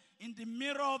daily in the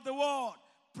mirror of the word.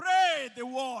 Pray the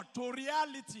word to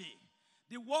reality.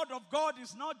 The word of God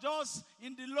is not just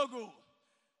in the logo.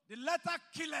 The letter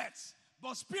killeth,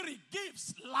 but spirit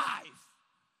gives life.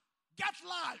 Get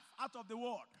life out of the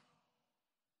word.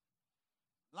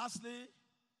 Lastly,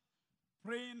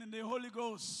 praying in the Holy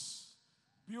Ghost.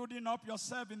 Building up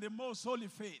yourself in the most holy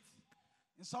faith.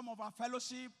 In some of our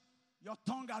fellowship, your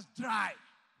tongue has dried.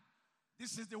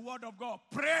 This is the word of God.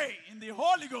 Pray in the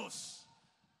Holy Ghost.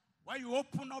 When you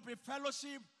open up a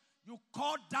fellowship, You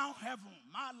call down heaven.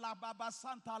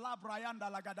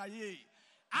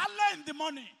 Early in the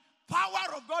morning,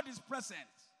 power of God is present.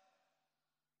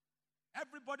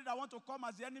 Everybody that want to come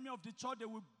as the enemy of the church, they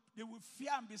will fear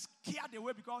and be scared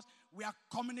away because we are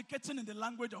communicating in the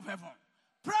language of heaven.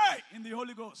 Pray in the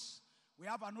Holy Ghost. We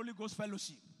have an Holy Ghost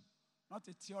fellowship, not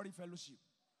a theory fellowship.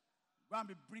 We're going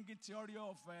to be bringing theory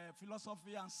of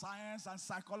philosophy and science and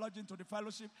psychology into the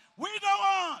fellowship. We don't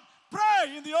want.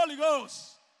 Pray in the Holy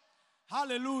Ghost.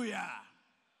 Hallelujah.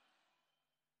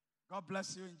 God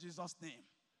bless you in Jesus' name.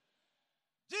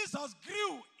 Jesus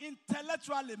grew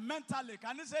intellectually, mentally.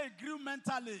 Can you say he grew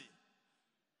mentally?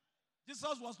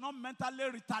 Jesus was not mentally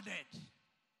retarded.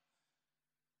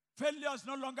 Failure is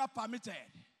no longer permitted.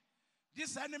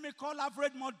 This enemy called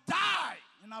average must die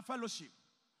in our fellowship.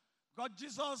 God,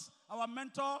 Jesus, our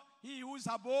mentor, he who is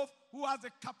above, who has the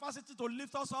capacity to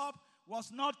lift us up,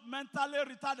 was not mentally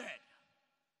retarded.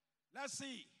 Let's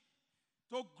see.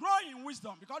 To grow in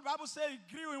wisdom, because the Bible says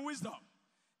he grew in wisdom.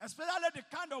 Especially the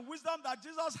kind of wisdom that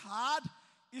Jesus had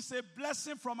is a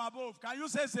blessing from above. Can you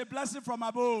say it's a blessing from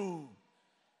above?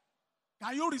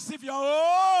 Can you receive your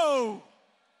own?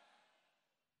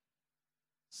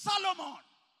 Solomon,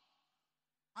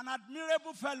 an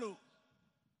admirable fellow.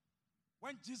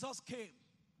 When Jesus came,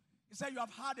 he said, you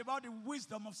have heard about the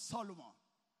wisdom of Solomon.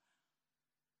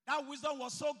 That wisdom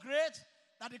was so great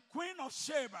that the queen of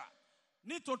Sheba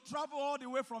need to travel all the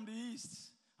way from the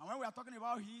east. And when we are talking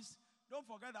about east, don't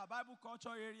forget that Bible culture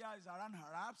area is around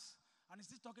Arabs, and it's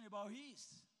still talking about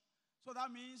east. So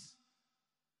that means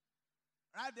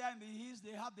right there in the east,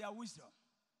 they have their wisdom.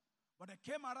 But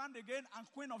they came around again, and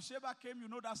Queen of Sheba came. You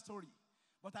know that story.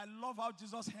 But I love how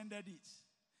Jesus handled it.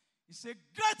 He said,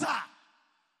 greater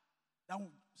than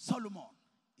Solomon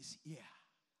is here.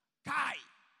 Kai,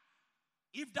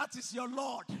 if that is your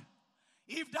Lord,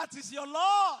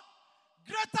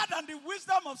 greater than the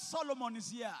wisdom of Solomon is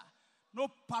here. No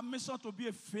permission to be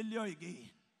a failure again.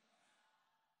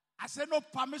 I say no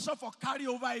permission for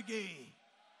carryover again.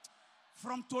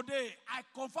 From today, I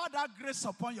confer that grace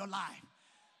upon your life.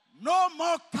 No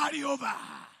more carryover.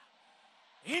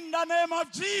 In the name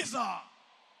of Jesus.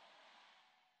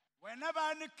 Whenever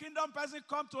any kingdom person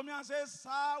comes to me and says, sir,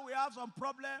 we have some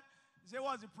problem. He say,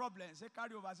 what's the problem? Say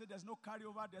carryover. I say, there's no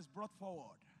carryover, there's brought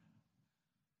forward.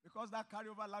 Because that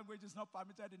carryover language is not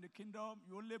permitted in the kingdom,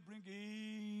 you only bring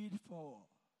it forward.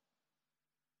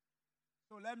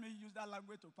 So let me use that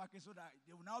language to package so that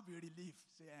they will now be relieved.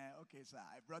 Say, okay, sir,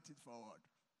 I brought it forward.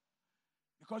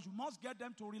 Because you must get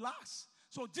them to relax.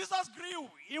 So Jesus grew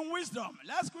in wisdom.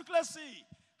 Let's quickly see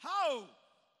how.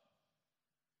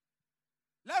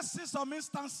 Let's see some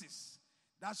instances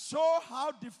that show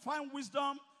how divine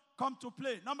wisdom come to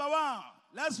play. Number one,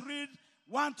 let's read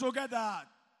one together.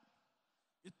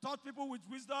 He taught people with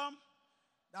wisdom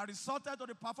that resulted to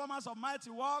the performance of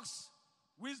mighty works.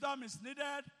 Wisdom is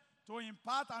needed to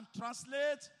impart and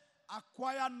translate,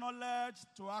 acquire knowledge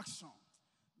to action.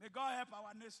 May God help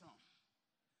our nation.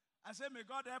 I say, may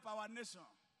God help our nation.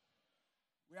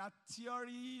 We are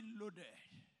theory loaded.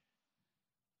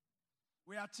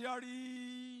 We are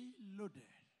theory loaded.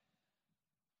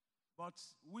 But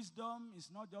wisdom is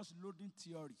not just loading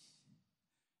theory.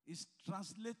 It's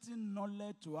translating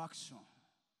knowledge to action.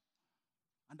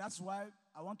 And that's why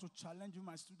I want to challenge you,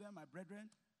 my students, my brethren.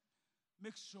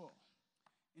 Make sure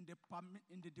in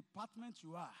the department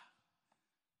you are,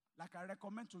 like I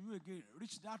recommend to you again,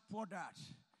 Rich Dad, Poor Dad.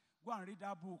 Go and read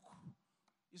that book.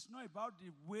 It's not about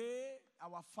the way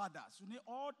our fathers, you know,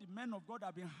 all the men of God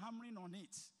have been hammering on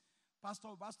it. Pastor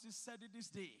Obasti said it this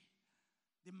day.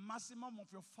 The maximum of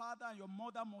your father and your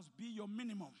mother must be your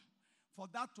minimum. For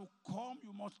that to come,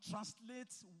 you must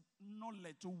translate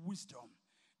knowledge to wisdom.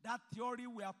 That theory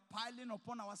we are piling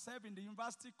upon ourselves in the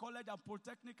university, college, and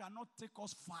polytechnic cannot take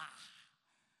us far.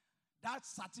 That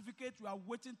certificate we are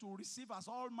waiting to receive as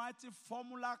almighty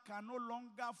formula can no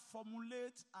longer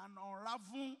formulate and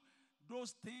unravel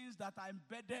those things that are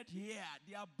embedded here.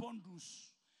 They are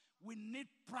bundles. We need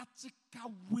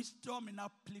practical wisdom in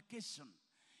application.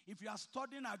 If you are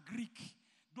studying a Greek,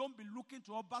 don't be looking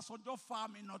to Obasanjo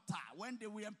farm in Ota. When they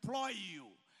will employ you,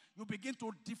 you begin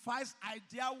to devise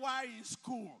idea why in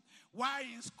school. Why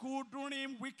in school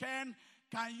during weekend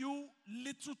can you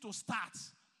little to start?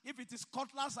 If it is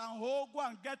cutlass and hoe, go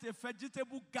and get a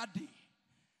vegetable garden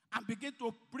and begin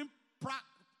to bring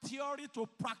theory to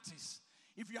practice.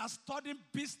 If you are studying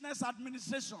business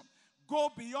administration, go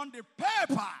beyond the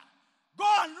paper. Go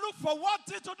and look for what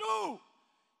to do.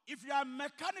 If you are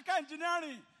mechanical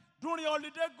engineering, during holiday,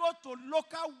 go to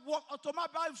local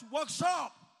automobiles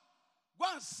workshop. Go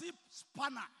and see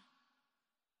spanner.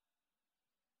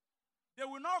 They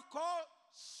will not call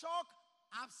shock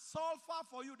absolver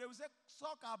for you. They will say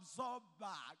shock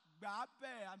absorber. Grab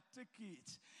it and take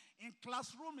it. In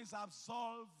classroom is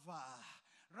absolver.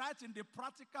 Right in the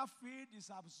practical field is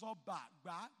absorber.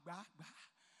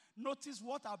 Notice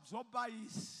what absorber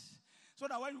is. So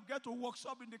that when you get to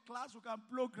workshop in the class, you can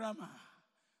blow grammar.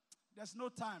 There's no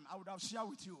time. I would have shared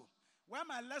with you. When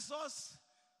my Lexus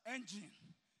engine,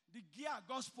 the gear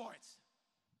got spoiled,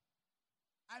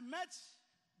 I met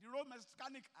the road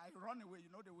mechanic. I run away.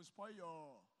 You know, they will spoil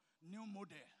your new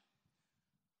model.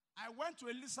 I went to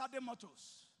Elizade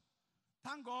Motors.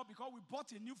 Thank God, because we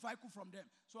bought a new vehicle from them.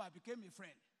 So I became a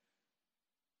friend.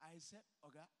 I said,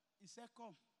 Oga, he said,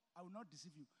 come, I will not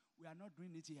deceive you. We are not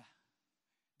doing it here.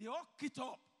 They all kit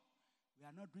up. We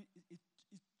are not doing it.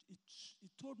 He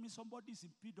told me somebody is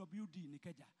in PWD in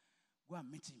Ikeja. Go and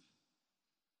meet him.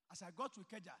 As I got to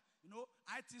Ikeja, you know,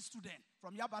 IT student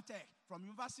from Yabatech, from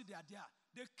university, they are there.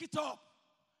 They kit up.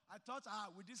 I thought,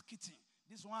 with this kitting,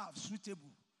 this one is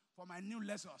suitable for my new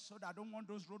Lexus, so that I don't want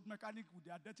those road mechanics with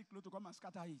their dirty clothes to come and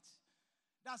scatter it.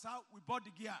 That's how we bought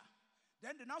the gear.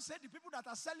 Then they now said the people that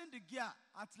are selling the gear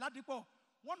at Ladipo,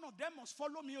 one of them must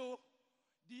follow me. Oh.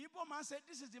 The Igbo man said,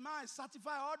 this is the man I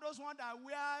certify. All those ones that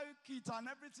wear kit and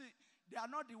everything, they are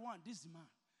not the one. This is the man.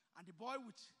 And the boy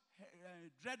with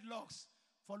dreadlocks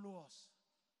follow us.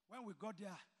 When we got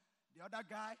there, the other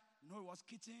guy, you know, he was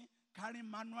kitting, carrying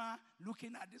manual,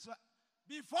 looking at this one.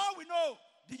 Before we know,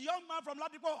 the young man from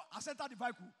Ladipo has entered the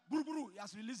vehicle. Buru, buru, he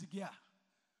has released the gear.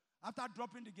 After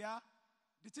dropping the gear,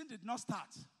 the thing did not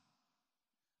start.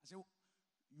 I said,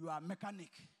 you are a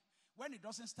mechanic. When it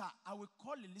doesn't start, I will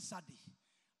call Elizade.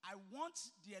 I want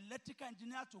the electrical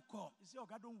engineer to come. He said, oh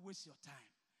God, don't waste your time.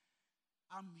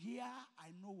 I'm here. I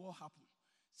know what happened.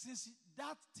 Since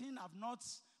that thing have not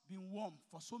been warm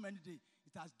for so many days,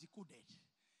 it has decoded.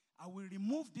 I will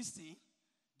remove this thing,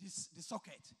 the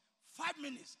socket. 5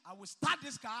 minutes, I will start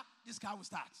this car will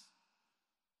start.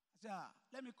 I said,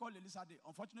 let me call Elizade.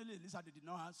 Unfortunately, Elizade did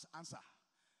not answer.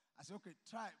 I said, okay,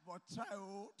 try, you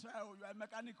are a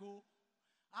mechanic.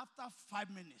 After 5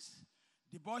 minutes,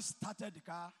 the boy started the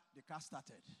car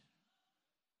started.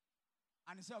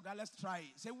 And he said, okay, let's try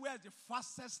it. He said, where's the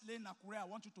fastest lane in Akure? I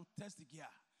want you to test the gear.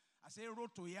 I said, road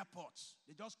to airport.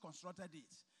 They just constructed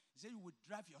it. He said, you will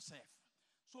drive yourself.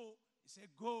 So he said,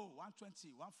 go,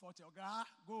 120, 140, okay,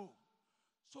 go.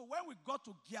 So when we got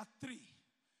to gear 3, he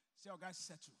said, okay,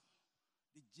 settle.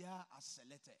 The gear are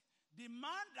selected. The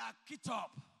man that kit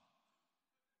up,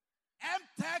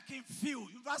 M.Tech in Field,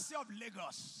 University of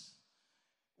Lagos,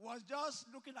 was just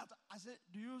looking at, I said,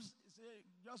 he said,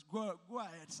 just go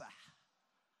ahead, sir.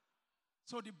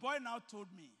 So the boy now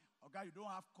told me, okay, you don't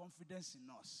have confidence in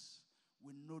us.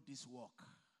 We know this work.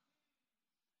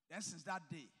 Then since that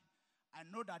day, I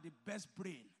know that the best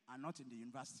brain are not in the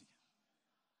university.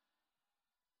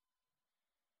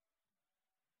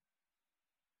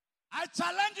 I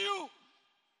challenge you,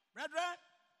 brethren.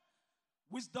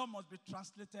 Wisdom must be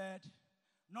translated.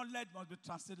 Knowledge must be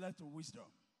translated to wisdom.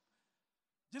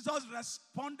 Jesus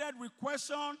responded with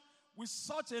question with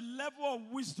such a level of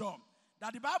wisdom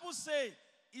that the Bible says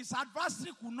his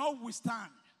adversary could not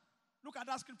withstand. Look at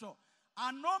that scripture.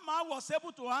 And no man was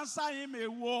able to answer him a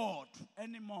word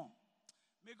anymore.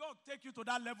 May God take you to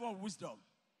that level of wisdom.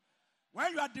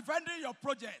 When you are defending your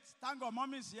project, thank God,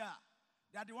 mommy is here.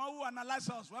 They are the one who analyze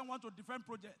us when we want to defend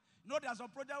project. You know, there's a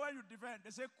project when you defend,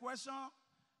 they say question,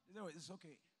 they say, well, it's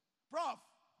okay. Prof,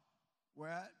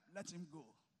 well, let him go.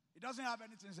 He doesn't have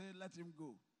anything to say, let him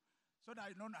go. So that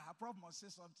you know, her prof must say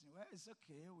something. Well, it's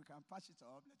okay, we can patch it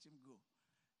up, let him go.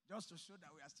 Just to show that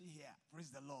we are still here.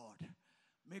 Praise the Lord.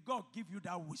 May God give you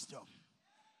that wisdom.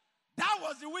 That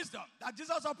was the wisdom that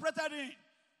Jesus operated in.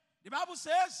 The Bible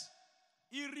says,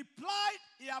 he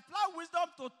applied wisdom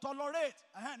to tolerate.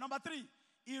 Number 3,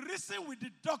 he reasoned with the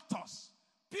doctors,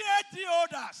 PhD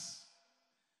holders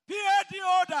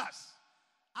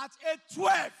at age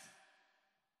 12.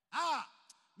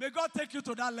 May God take you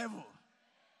to that level.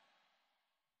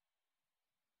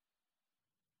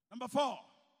 Number 4,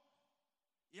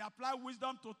 he applied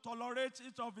wisdom to tolerate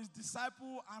each of his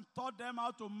disciples and taught them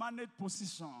how to manage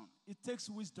position. It takes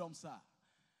wisdom, sir.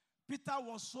 Peter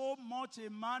was so much a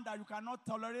man that you cannot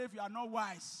tolerate if you are not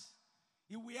wise.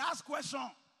 He will ask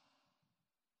questions.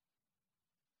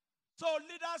 So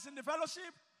leaders in the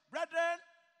fellowship, brethren,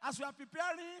 as we are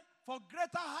preparing for greater,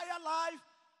 higher life,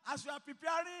 as we are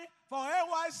preparing for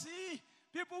AYC,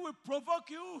 people will provoke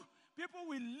you. People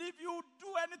will leave you, do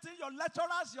anything, your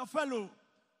lecturers, your fellow.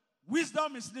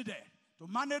 Wisdom is needed to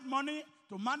manage money,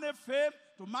 to manage fame,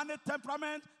 to manage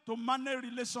temperament, to manage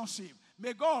relationship.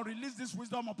 May God release this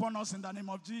wisdom upon us in the name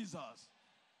of Jesus.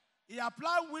 He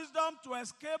applied wisdom to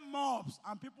escape mobs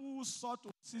and people who sought to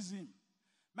seize him.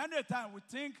 Many a time we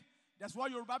think that's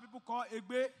what Yoruba people call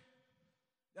egbe.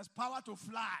 There's power to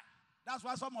fly. That's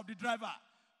why some of the driver,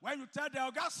 when you tell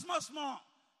them, "Go small,"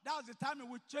 that's the time it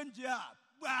will change here.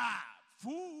 Bah,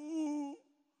 fool.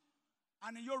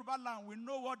 And in Yoruba land, we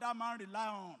know what that man rely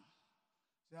on.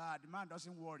 So, the man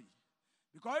doesn't worry.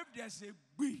 Because if there's a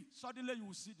bee, suddenly you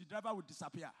will see the driver will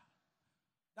disappear.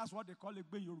 That's what they call a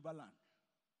bee in Yoruba land.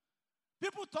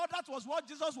 People thought that was what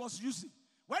Jesus was using.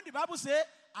 When the Bible says,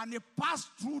 and he passed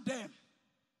through them.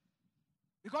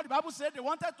 Because the Bible said they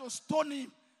wanted to stone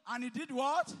him. And he did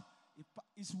what?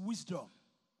 It's wisdom.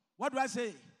 What do I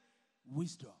say?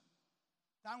 Wisdom.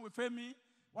 Time with Femi,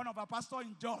 one of our pastors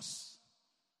in Jos,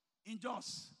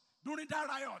 during that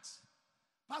riot,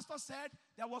 pastor said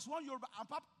there was one Yoruba, and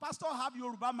pastor have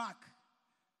Yoruba mark.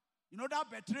 You know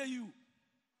that betray you.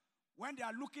 When they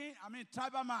are looking,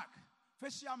 tribal mark,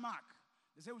 facial mark.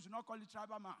 They say we should not call it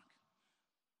tribal mark.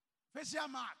 Facial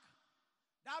mark.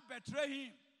 That betray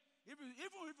him. Even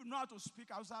if you know how to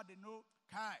speak outside, they know,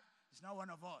 Kai, he's not one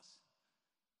of us.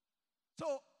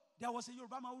 So, there was a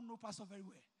Yoruba man who knew pastor very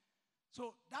well.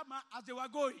 So, that man, as they were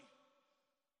going,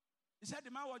 he said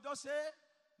the man was just saying,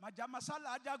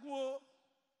 Majamasala Ajagun,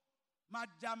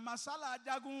 Majamasala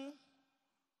Ajagun.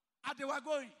 As they were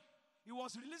going, he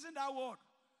was releasing that word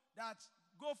that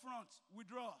go front,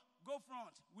 withdraw, go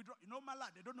front, withdraw. You know, Mala,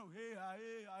 they don't know, hey,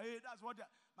 that's what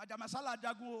Majamasala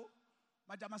Ajagun,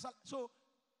 Majamasala. So,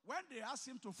 when they asked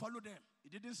him to follow them, he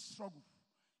didn't struggle.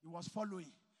 He was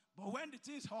following. But when the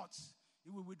thing is hot, he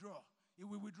will withdraw. He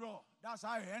will withdraw. That's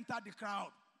how he entered the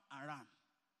crowd and ran.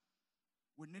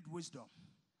 We need wisdom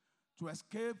to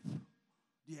escape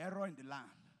the error in the land.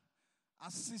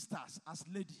 As sisters, as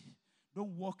ladies,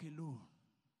 don't walk alone.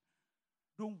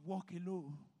 Don't walk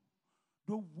alone.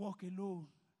 Don't walk alone.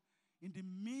 In the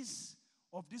midst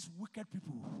of these wicked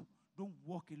people, don't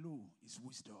walk alone. It's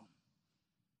wisdom.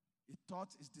 He taught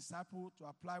his disciples to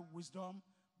apply wisdom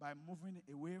by moving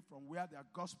away from where their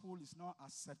gospel is not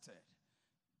accepted.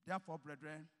 Therefore,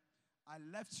 brethren, I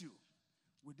left you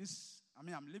with this, I'm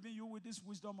leaving you with this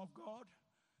wisdom of God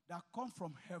that comes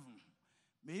from heaven.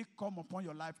 May it come upon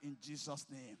your life in Jesus'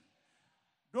 name.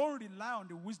 Don't rely on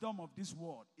the wisdom of this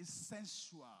world. It's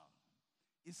sensual.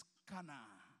 It's carnal.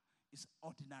 It's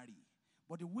ordinary.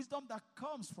 But the wisdom that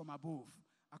comes from above,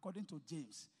 according to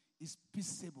James, is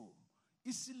peaceable,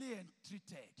 easily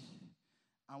entreated.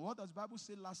 And what does the Bible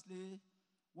say lastly?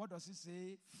 What does it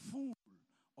say? Full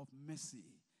of mercy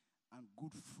and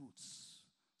good fruits.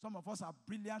 Some of us are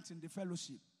brilliant in the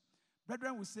fellowship.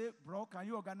 Brethren will say, bro, can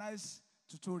you organize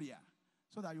tutorial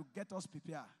so that you get us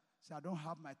prepared? Say, I don't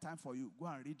have my time for you. Go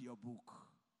and read your book.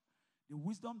 The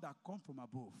wisdom that comes from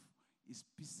above is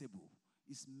peaceable,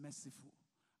 is merciful.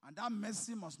 And that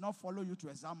mercy must not follow you to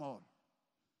exam hall.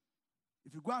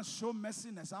 If you go and show mercy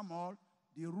in exam hall,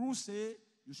 the rules say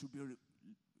you should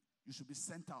be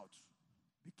sent out.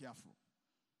 Be careful.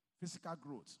 Physical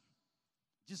growth.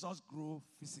 Jesus grew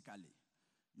physically.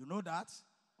 You know that?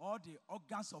 All the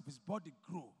organs of his body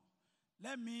grow.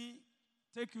 Let me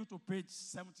take you to page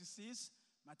 76.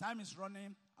 My time is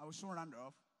running. I will soon round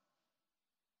off.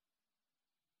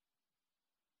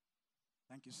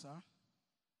 Thank you, sir.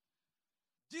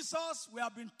 Jesus, we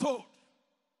have been told,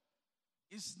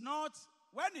 is not,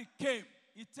 when he came,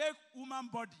 he take human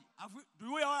body.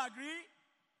 Do we all agree?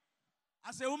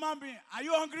 As a human being, are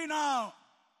you hungry now?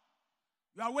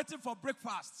 You are waiting for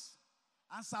breakfast.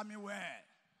 Answer me well.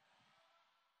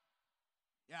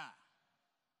 Yeah.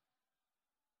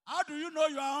 How do you know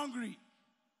you are hungry?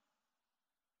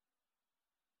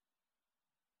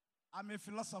 I'm a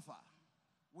philosopher.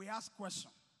 We ask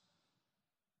questions.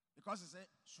 Because he said,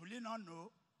 should you not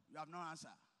know? You have no answer.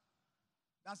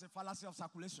 That's a fallacy of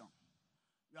circulation.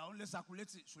 You are only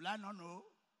circulating. Should I not know?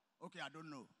 Okay, I don't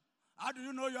know. How do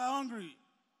you know you are hungry?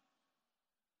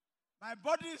 My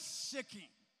body is shaking.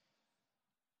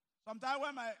 Sometimes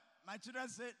when my children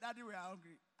say, Daddy, we are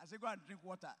hungry, I say, go and drink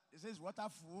water. They say, is water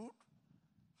food?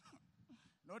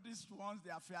 No, these ones,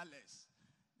 they are fearless.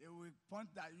 They will point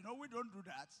that. You know, we don't do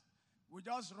that. We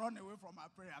just run away from our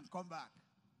prayer and come back.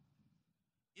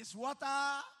 Is water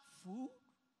food?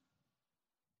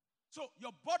 So,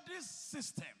 your body's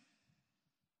system,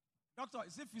 doctor,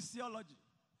 is it physiology?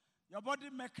 Your body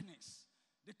mechanics,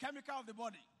 the chemical of the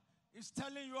body, is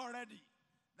telling you already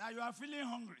that you are feeling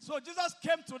hungry. So, Jesus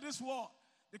came to this world.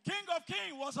 The King of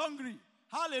Kings was hungry.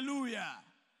 Hallelujah.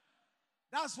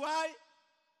 That's why,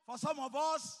 for some of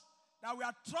us, that we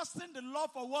are trusting the Lord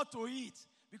for what to eat.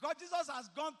 Because Jesus has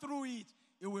gone through it,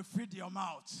 it will feed your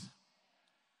mouth.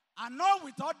 And not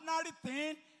with ordinary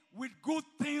thing, with good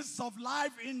things of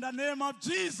life in the name of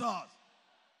Jesus.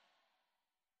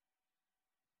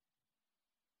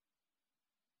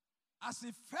 As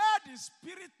he fed his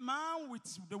spirit man with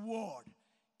the word,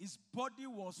 his body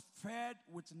was fed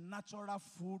with natural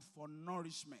food for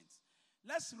nourishment.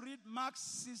 Let's read Mark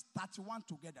 6:31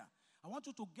 together. I want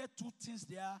you to get two things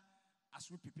there as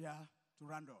we prepare to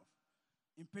round off.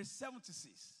 In page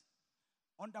 76,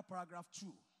 under paragraph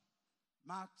 2,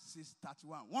 Mark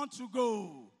 6:31. Want to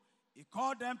go? He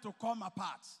called them to come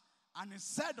apart. And he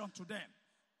said unto them,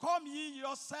 come ye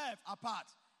yourself apart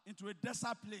into a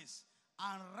desert place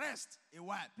and rest a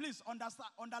while. Please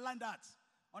underline that.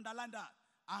 Underline that.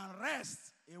 And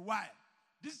rest a while.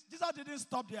 Jesus didn't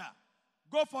stop there.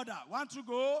 Go further. Want to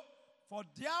go? For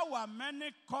there were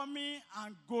many coming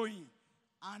and going,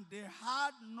 and they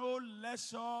had no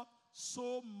leisure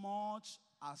so much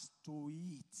as to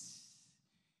eat.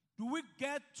 Do we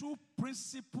get two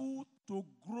principles to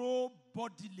grow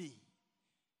bodily?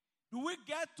 Do we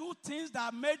get two things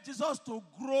that made Jesus to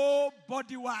grow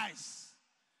body-wise?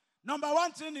 Number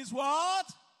one thing is what?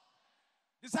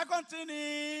 The second thing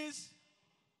is,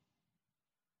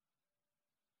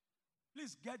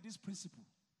 please get this principle.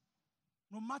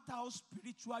 No matter how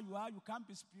spiritual you are, you can't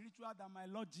be spiritual than my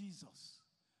Lord Jesus.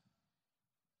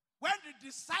 When the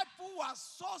disciple was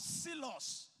so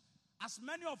zealous, as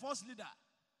many of us leaders,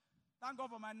 thank God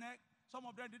for my neck, some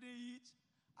of them didn't eat.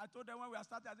 I told them when we are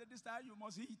starting, I said, this time you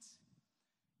must eat.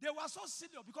 They were so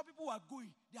serious because people were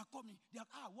going, they are coming,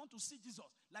 I want to see Jesus.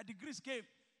 Like the Greeks came,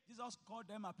 Jesus called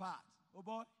them apart. Oh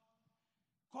boy,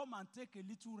 come and take a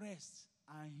little rest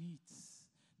and eat.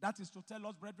 That is to tell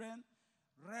us, brethren,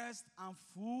 rest and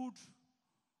food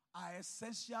are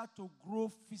essential to grow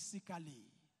physically.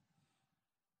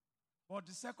 But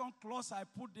the second clause I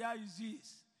put there is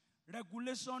this: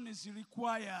 regulation is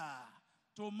required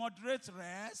to moderate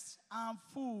rest and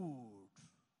food.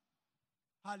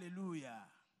 Hallelujah.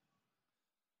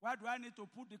 Why do I need to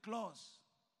put the clause?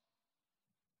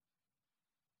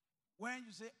 When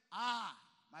you say,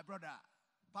 my brother,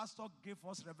 pastor gave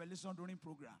us revelation during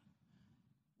program.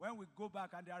 When we go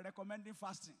back and they are recommending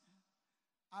fasting,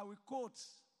 I will quote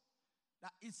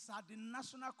that it's at the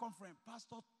national conference,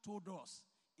 pastor told us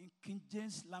in King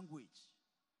James language,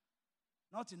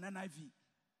 not in NIV,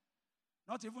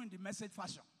 not even in the Message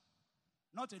fashion,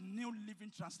 not a New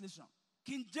Living Translation.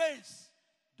 King James,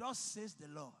 thus says the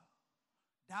Lord,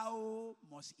 thou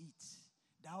must eat,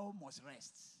 thou must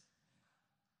rest.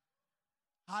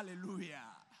 Hallelujah.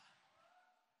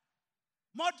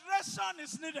 Moderation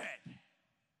is needed.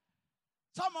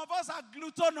 Some of us are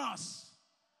gluttonous.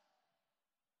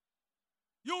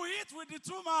 You eat with the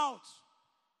two mouths.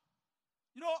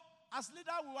 You know, as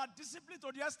leader, we were disciplined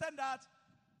to the extent that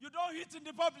you don't eat in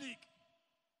the public.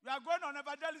 We are going on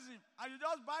evangelism, and you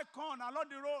just buy corn along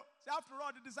the road. See, after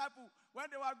all, the disciples, when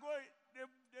they were going,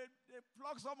 they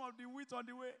pluck some of the wheat on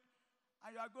the way.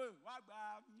 And you are going,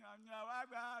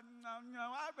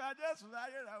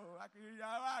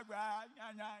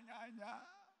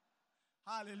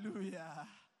 hallelujah.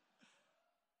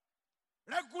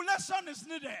 Regulation is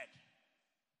needed.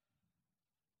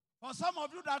 For some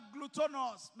of you that are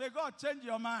gluttonous, may God change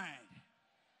your mind.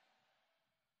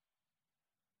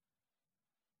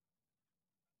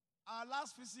 Our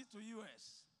last visit to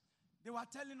US, they were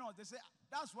telling us, they say,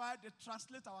 that's why they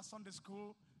translate our Sunday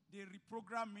school, they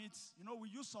reprogram it. You know, we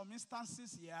use some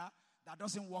instances here that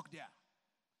doesn't work there.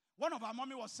 One of our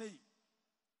mommy was saying,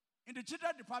 in the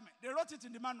children department, they wrote it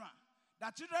in the manual,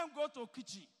 that children go to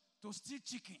kitchen to steal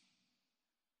chicken.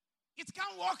 It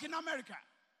can't work in America.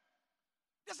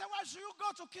 They said, why should you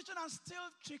go to kitchen and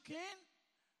steal chicken?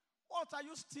 What are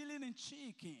you stealing in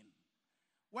chicken?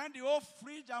 When the whole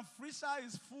fridge and freezer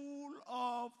is full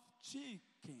of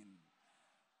chicken.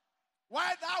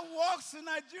 Why that works in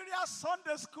Nigeria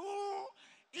Sunday school,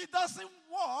 it doesn't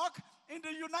work in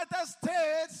the United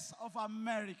States of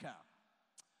America.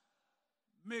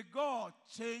 May God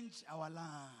change our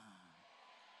land.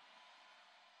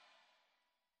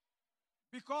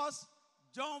 Because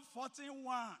John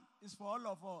 14:1 is for all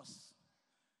of us.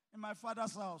 In my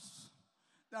Father's house,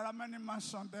 there are many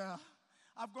mansions there.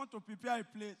 I've gone to prepare a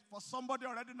place. For somebody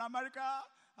already in America,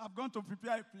 I've gone to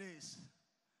prepare a place.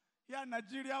 Here in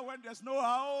Nigeria, when there's no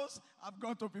house, I've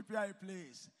gone to prepare a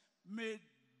place. May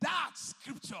that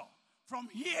scripture from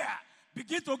here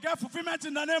begin to get fulfillment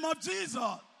in the name of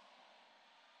Jesus.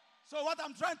 So what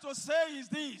I'm trying to say is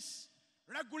this: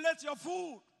 regulate your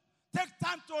food. Take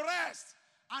time to rest.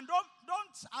 And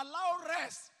don't allow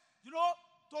rest,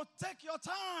 to take your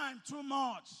time too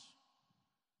much.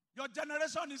 Your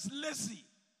generation is lazy.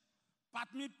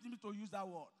 But me to use that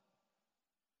word.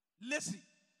 Lazy.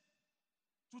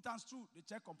 2 times 2, they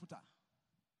check computer.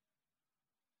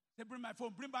 They bring my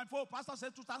phone. Pastor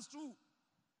said 2 times 2.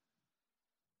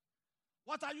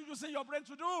 What are you using your brain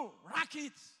to do? Rack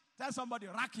it. Tell somebody,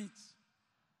 rack it.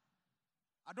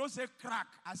 I don't say crack.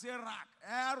 I say rack.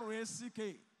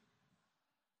 R-A-C-K.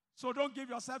 So don't give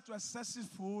yourself to excessive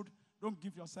food. Don't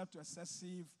give yourself to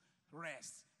excessive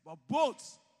rest. But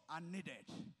both are needed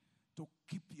to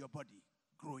keep your body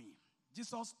growing.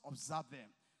 Jesus observed them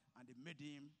and they made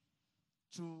him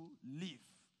to live.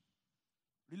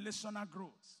 Relational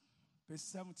growth. Page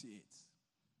 78.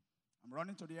 I'm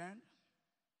running to the end.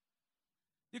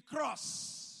 The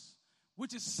cross,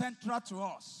 which is central to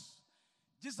us.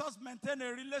 Jesus maintained a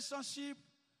relationship.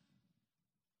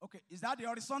 Okay, is that the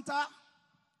horizontal?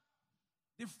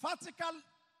 The vertical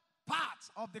part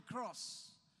of the cross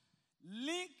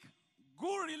link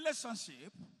good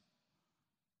relationship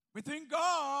between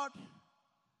God,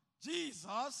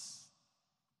 Jesus,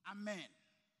 and men.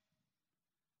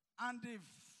 And the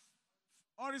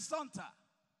horizontal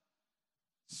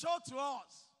show to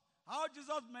us how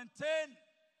Jesus maintained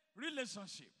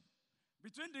relationship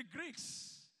between the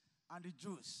Greeks and the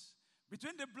Jews,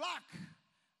 between the black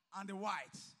and the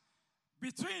white,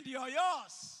 between the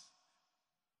Oyos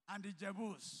and the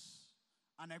Jebus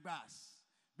and Egbas,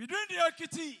 between the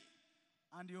Okiti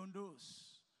and the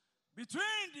Ondos, between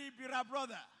the Bira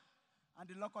brother and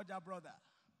the Lokoja brother,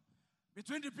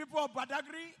 between the people of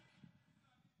Badagry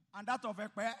and that of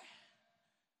Ekpe,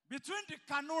 between the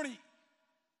Kanuri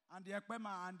and the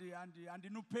Ekpema and the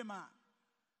Nupema,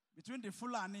 between the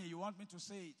Fulani, you want me to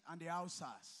say it, and the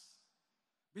Hausas,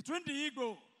 between the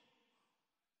Igbo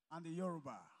and the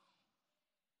Yoruba.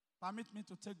 Permit me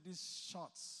to take this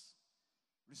short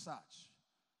research.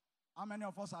 How many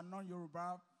of us are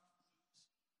non-Yoruba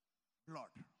blood?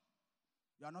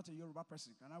 You are not a Yoruba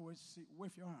person. Can I wave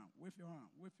your hand? Wave your hand.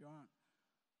 Wave your hand.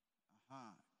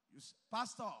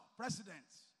 Pastor, president,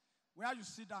 where you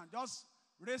sit down, just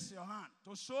raise your hand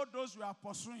to show those we are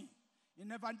pursuing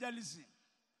in evangelism.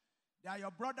 They are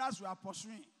your brothers we are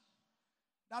pursuing.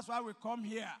 That's why we come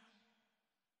here.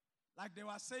 Like they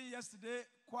were saying yesterday,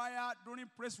 choir, during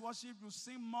praise worship, you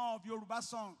sing more of Yoruba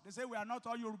song. They say we are not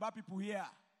all Yoruba people here.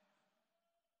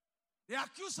 They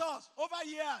accuse us over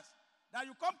years that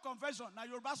you come confession, now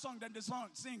Yoruba song, then the song,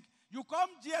 sing. You come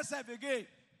GSF again,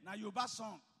 now Yoruba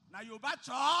song. Now Yoruba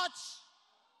church.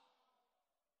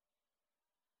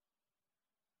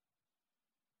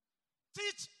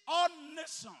 Teach all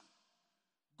nations.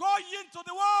 Go into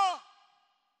the world.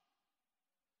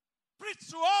 Preach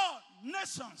to all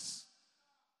nations.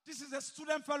 This is a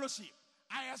student fellowship.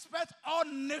 I expect all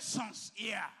nations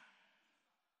here.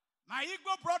 My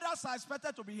Igbo brothers are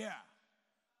expected to be here.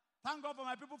 Thank God for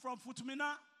my people from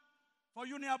Futumina, for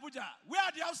Uni Abuja. Where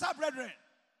are the outside brethren?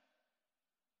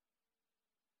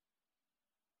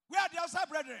 Where are the outside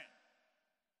brethren?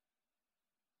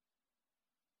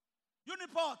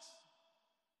 Uniport.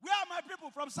 Where are my people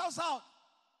from South?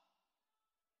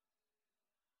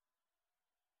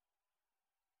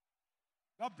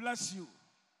 God bless you.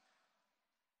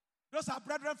 Those are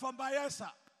brethren from Bayelsa.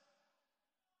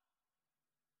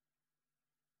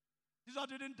 Jesus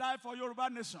didn't die for Yoruba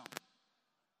nation.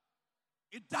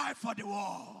 He died for the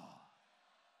world.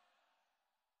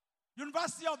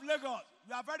 University of Lagos,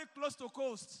 you are very close to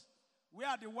coast. Where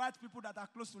are the white people that are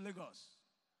close to Lagos?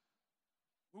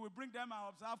 We will bring them and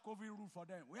observe COVID rule for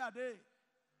them. Where are they?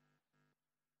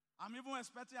 I'm even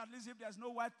expecting, at least if there's no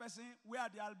white person, where are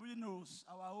the albinos,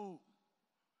 our own?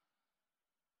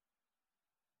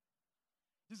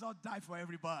 Jesus died for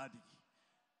everybody.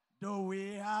 Though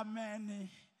we are many,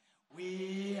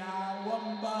 we are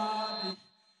one body.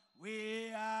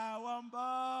 We are one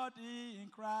body in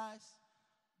Christ.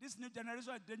 This new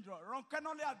generation is dangerous. Ron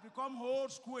Kenoly has become old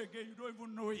school again. You don't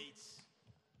even know it.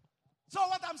 So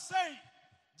what I'm saying,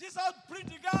 Jesus bridged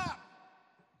the gap.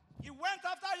 He went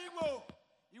after Igbo.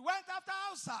 He went after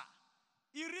Hausa.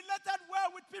 He related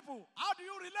well with people. How do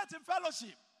you relate in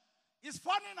fellowship? It's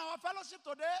funny in our fellowship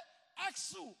today,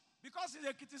 EXU, because in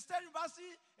Ekiti State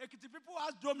University, Ekiti people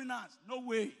has dominance. No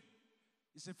way.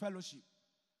 It's a fellowship.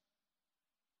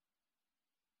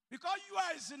 Because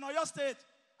UI is in Oyo State,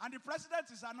 and the president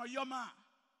is an Oyoma.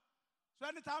 So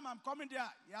anytime I'm coming there,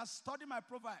 he has studied my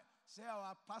profile. Say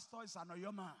our pastor is an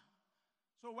Oyoma.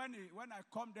 So when I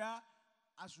come there,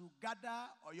 as we gather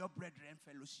Oyo brethren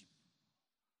fellowship.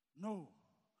 No.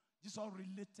 Jesus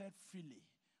related freely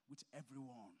with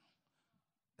everyone.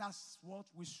 That's what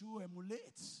we should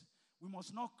emulate. We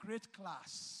must not create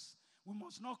class. We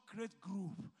must not create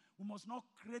group. We must not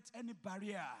create any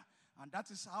barrier. And that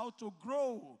is how to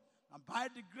grow. And by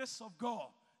the grace of God,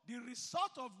 the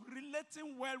result of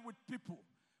relating well with people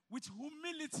with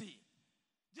humility.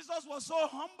 Jesus was so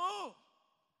humble.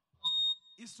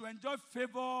 Is to enjoy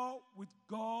favor with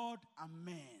God and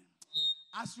men.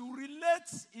 As you relate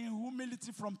in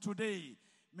humility from today,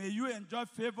 may you enjoy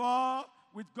favor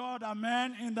with God and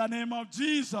men in the name of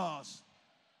Jesus.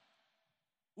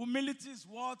 Humility is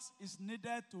what is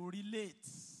needed to relate.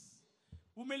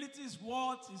 Humility is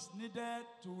what is needed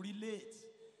to relate.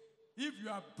 If you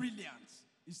are brilliant,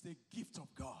 it's the gift of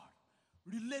God.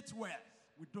 Relate well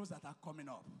with those that are coming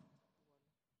up.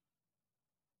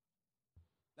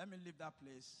 Let me leave that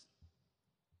place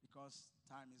because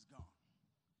time is gone.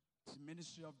 It's the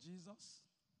ministry of Jesus.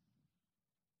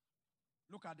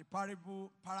 Look at the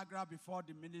paragraph before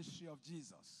the ministry of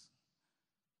Jesus.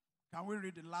 Can we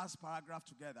read the last paragraph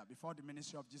together before the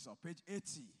ministry of Jesus? Page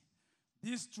 80.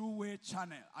 This two-way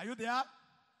channel. Are you there?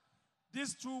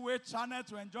 This two-way channel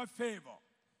to enjoy favor.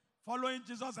 Following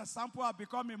Jesus' example have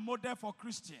become a model for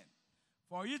Christians.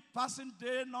 For each passing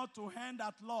day not to end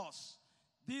at loss.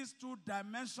 These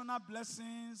two-dimensional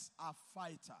blessings are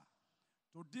fighter.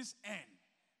 To this end,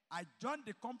 I joined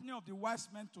the company of the wise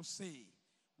men to say,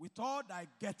 with all thy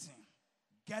getting,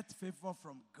 get favor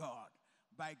from God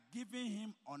by giving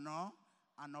him honor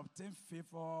and obtain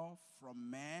favor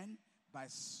from men by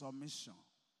submission.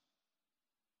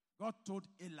 God told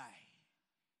Eli,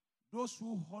 those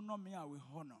who honor me, I will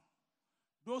honor.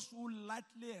 Those who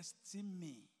lightly esteem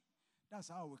me, that's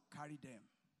how I will carry them.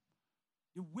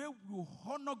 The way you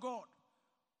honor God,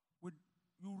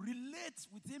 you relate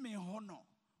with him in honor,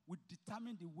 will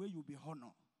determine the way you'll be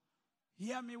honored.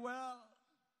 Hear me well.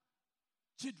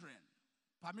 Children,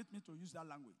 permit me to use that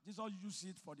language. Jesus used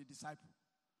it for the disciple.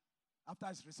 After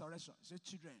his resurrection, he said,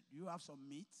 children, do you have some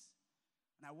meat?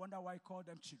 And I wonder why he called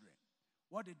them children.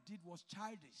 What they did was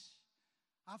childish.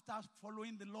 After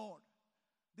following the Lord,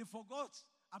 they forgot.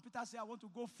 And Peter said, I want to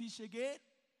go fish again.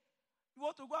 You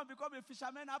want to go and become a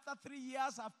fisherman? After 3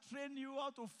 years, I've trained you how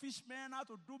to fish men, how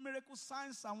to do miracle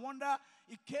signs and wonder.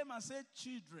 He came and said,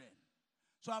 children.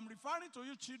 So I'm referring to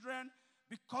you, children,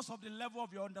 because of the level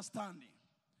of your understanding.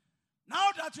 Now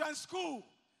that you're in school,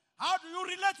 how do you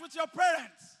relate with your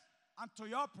parents and to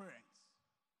your parents?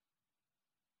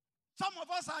 Some of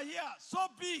us are here so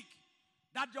big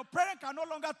that your parent can no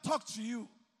longer talk to you.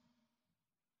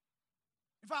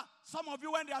 In fact, some of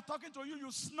you, when they are talking to you, you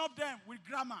snub them with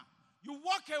grammar. You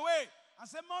walk away and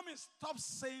say, Mommy, stop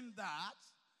saying that.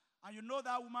 And you know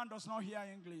that woman does not hear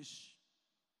English.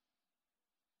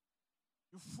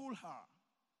 You fool her.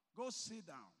 Go sit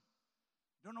down.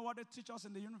 Don't know what they teach us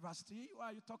in the university? Why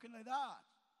are you talking like that?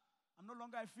 I'm no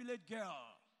longer a village girl.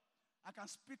 I can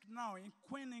speak now in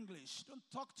Queen English. Don't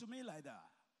talk to me like that.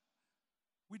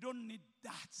 We don't need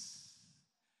that.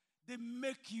 They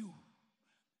make you.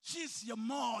 She's your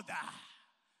mother.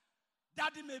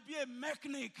 Daddy may be a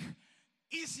mechanic.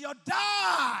 He's your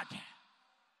dad.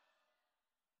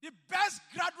 The best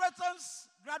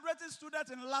graduating student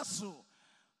in LASU.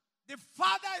 The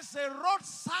father is a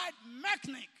roadside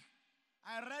mechanic.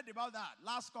 I read about that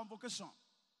last convocation.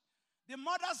 The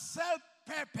mother sells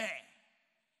pepper.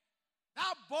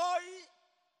 That boy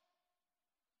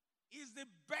is the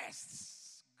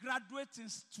best graduating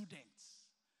student.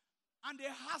 And they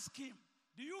ask him,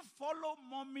 do you follow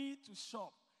mommy to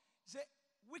shop? He said,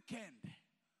 weekend,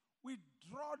 we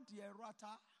draw the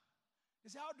errata. He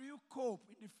said, how do you cope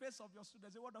in the face of your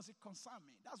students? He said, what does it concern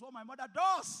me? That's what my mother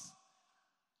does.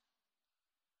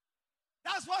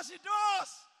 That's what she does.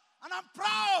 And I'm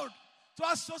proud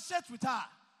to associate with her.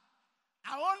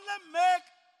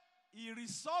 He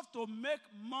resolved to make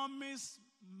mommy's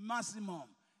maximum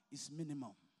is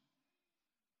minimum.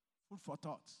 Food for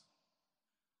thought.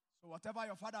 So whatever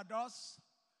your father does,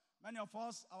 many of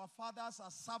us, our fathers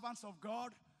are servants of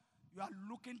God. You are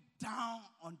looking down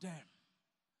on them.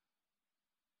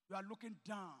 You are looking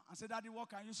down and say, Daddy, what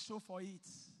can you show for it?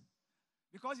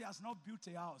 Because he has not built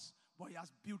a house, but he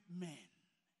has built men.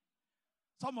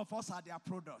 Some of us are their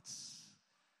products.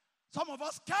 Some of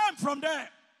us came from them.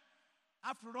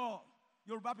 After all,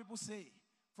 Yoruba people say,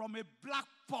 from a black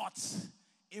pot,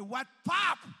 a white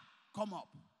pap come up.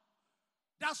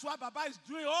 That's why Baba is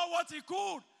doing all what he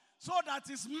could so that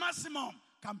his maximum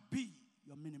can be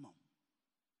your minimum.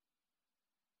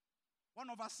 One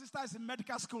of our sisters in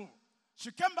medical school,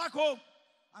 she came back home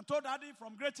and told Daddy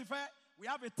from Great Ife, we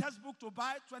have a textbook to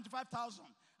buy, 25,000.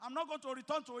 I'm not going to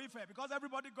return to Ife because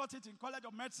everybody got it in College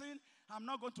of Medicine. I'm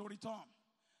not going to return.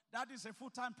 Daddy is a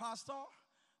full-time pastor.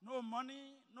 No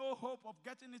money, no hope of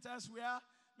getting it elsewhere.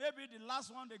 Maybe the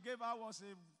last one they gave her was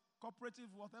a cooperative,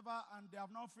 whatever, and they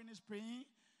have not finished paying.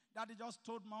 Daddy just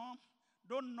told Mom,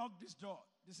 don't knock this door.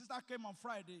 The sister came on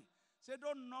Friday. Said,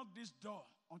 don't knock this door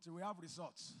until we have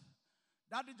results.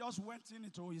 Daddy just went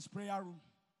into his prayer room.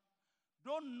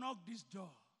 Don't knock this door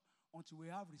until we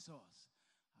have results.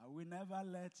 I will never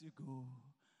let you go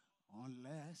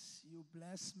unless you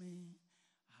bless me.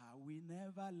 I will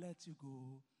never let you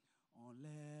go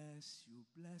unless you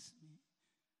bless me.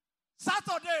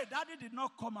 Saturday, Daddy did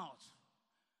not come out.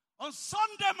 On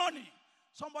Sunday morning,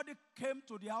 somebody came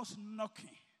to the house knocking.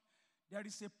 There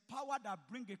is a power that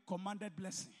brings a commanded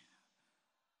blessing.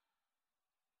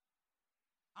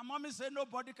 And mommy said,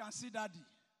 nobody can see Daddy.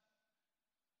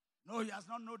 No, he has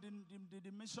not known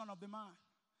the mission of the man.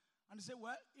 And he said,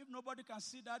 well, if nobody can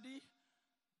see Daddy,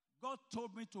 God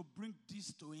told me to bring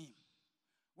this to him.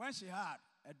 When she heard,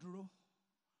 Eduro,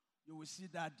 you will see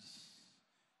Daddy.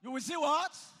 You will see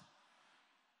what?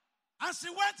 And she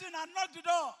went in and knocked the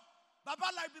door. Baba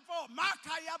like before.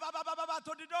 Makaya baba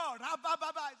to the door. Rabba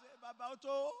baba. I say, Baba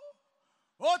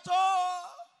Oto.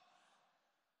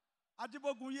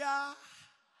 Adiboguya.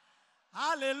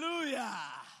 Hallelujah.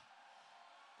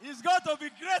 It's going to be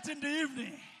great in the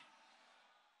evening.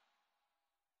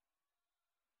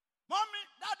 Mommy,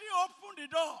 Daddy opened the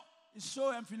door. He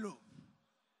showed envelope.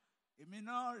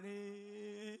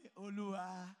 Eminore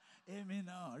Olua.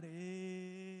 Eminore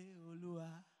Olua.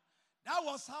 That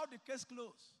was how the case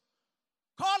closed.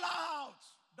 Call her out.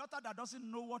 Daughter that doesn't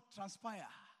know what transpired.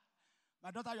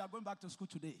 My daughter, you are going back to school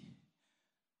today.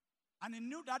 And he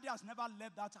knew Daddy has never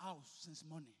left that house since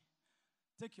morning.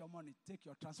 Take your money, take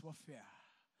your transport fare.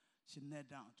 She knelt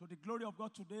down. To the glory of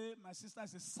God today, my sister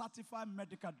is a certified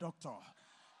medical doctor.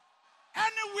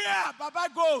 Anywhere Baba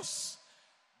goes,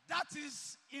 that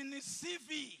is in his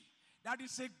CV. That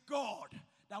is a God.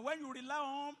 That when you rely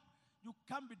on, you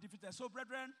can't be defeated. So,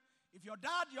 brethren, if your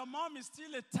dad, your mom is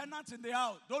still a tenant in the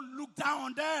house, don't look down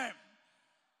on them.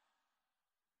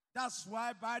 That's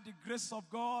why, by the grace of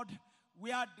God,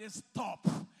 where they stop,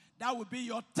 that will be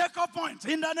your take-off point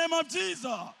in the name of Jesus.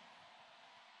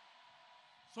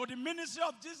 So the ministry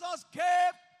of Jesus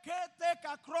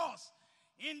take across.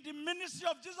 In the ministry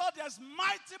of Jesus, there's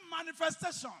mighty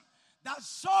manifestation that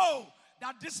show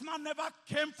that this man never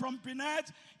came from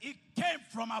beneath, he came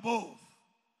from above.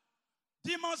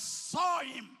 Demons saw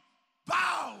him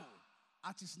bow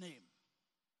at his name.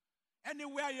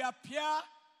 Anywhere you appear,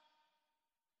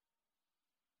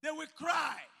 they will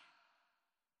cry,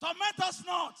 torment us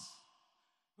not,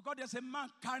 because there's a man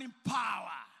carrying power.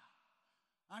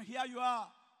 And here you are,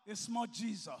 a small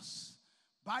Jesus.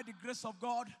 By the grace of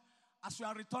God, as you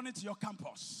are returning to your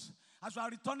campus, as you are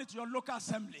returning to your local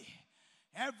assembly,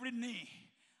 every knee,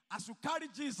 as you carry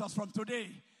Jesus from today,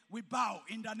 we bow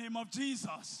in the name of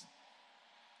Jesus.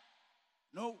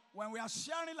 No, when we are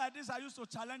sharing like this, I used to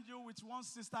challenge you with one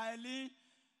sister, Eileen,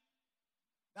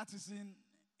 that is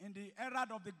in the era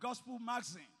of the gospel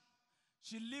magazine.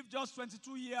 She lived just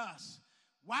 22 years.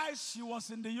 While she was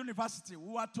in the university,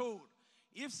 we were told,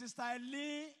 if Sister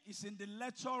Eileen is in the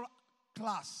lecture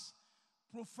class,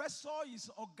 professor is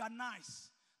organized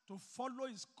to follow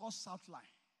his course outline.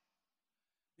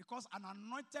 Because an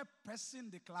anointed person in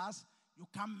the class, you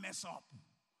can't mess up.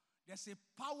 There's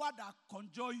a power that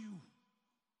conjure you.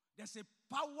 There's a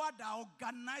power that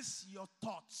organizes your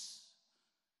thoughts.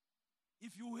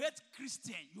 If you hate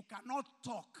Christian, you cannot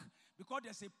talk because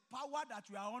there's a power that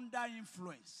you are under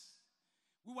influence.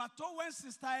 We were told when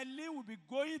Sister Eileen will be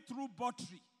going through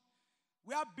Buttery,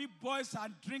 where big boys are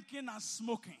drinking and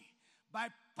smoking. By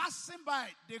passing by,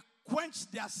 they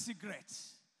quenched their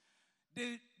cigarettes.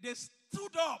 They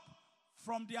stood up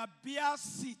from their beer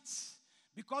seats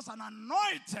because an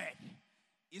anointed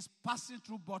is passing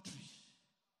through Buttery.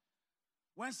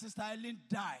 When Sister Eileen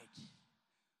died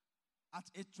at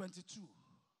age 22,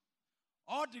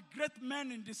 all the great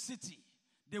men in the city,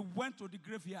 they went to the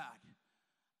graveyard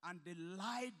and they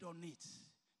lied on it.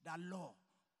 That Lord,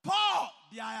 pour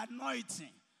the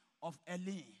anointing of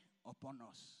Eileen upon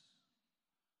us.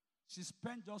 She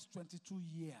spent just 22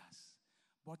 years.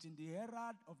 But in the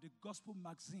era of the gospel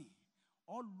magazine,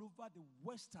 all over the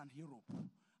Western Europe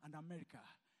and America,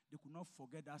 they could not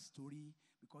forget that story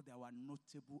because there were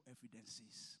notable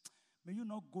evidences. May you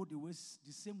not go the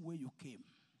same way you came.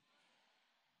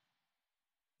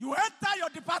 You enter your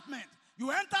department, you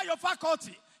enter your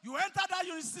faculty, you enter that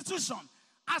your institution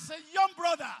as a young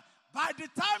brother. By the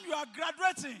time you are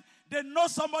graduating, they know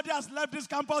somebody has left this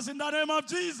campus in the name of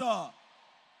Jesus.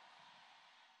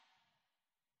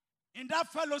 In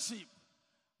that fellowship,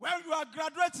 when you are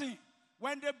graduating,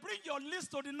 when they bring your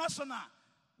list to the national,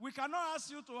 we cannot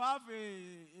ask you to have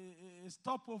a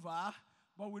stopover,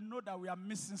 but we know that we are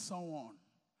missing someone.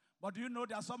 But do you know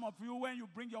there are some of you, when you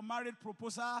bring your married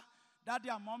proposal, daddy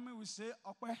and mommy will say,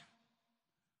 Ọpẹ́,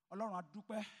 Ọlọ́run a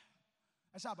dúpẹ́,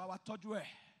 ẹ ṣáà bá wa tọ́jú ẹ̀,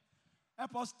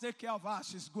 help us take care of her as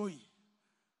she's going.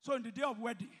 So in the day of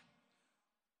wedding,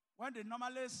 when they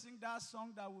normally sing that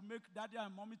song that will make daddy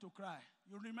and mommy to cry,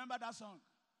 you remember that song?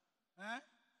 Eh?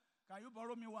 Can you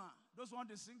borrow me one? Those ones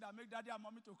they sing that make daddy and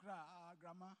mommy to cry.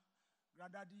 Grandma,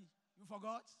 granddaddy, you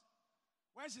forgot?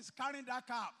 When she's carrying that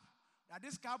cap, that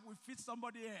this cap will fit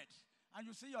somebody's head, and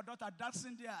you see your daughter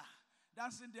dancing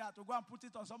there to go and put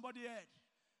it on somebody's head.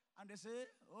 And they say,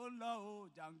 oh no,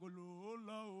 jangolo, oh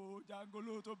no,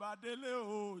 jangolo, to badele,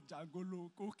 oh,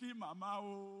 jangolo, cookie mama,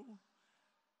 oh.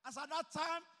 As at that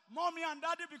time, mommy and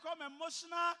daddy become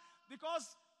emotional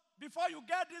because before you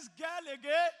get this girl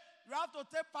again, you have to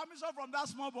take permission from that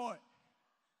small boy.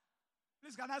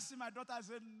 Please, can I see my daughter? I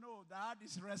said, no, dad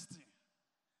is resting.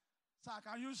 Sir,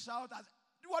 can you shout?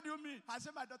 What do you mean? I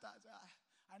said, my daughter. I said,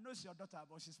 I know she's your daughter,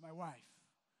 but she's my wife.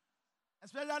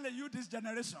 Especially you, this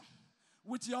generation.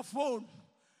 With your phone.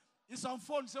 It's on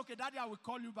phone. Say, okay, daddy, I will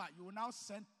call you back. You will now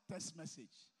send text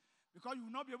message. Because you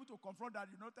will not be able to confront that.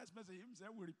 Text message.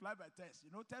 Himself will reply by text.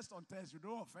 Text on text. You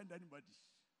don't offend anybody.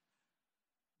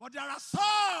 But there are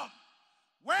some,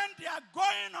 when they are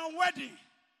going on wedding,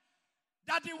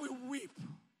 daddy will weep.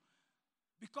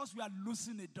 Because we are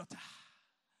losing a daughter.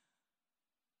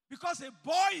 Because a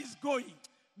boy is going.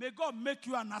 May God make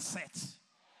you an asset.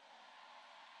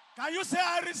 Can you say,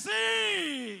 I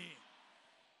receive?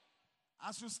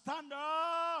 As you stand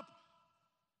up,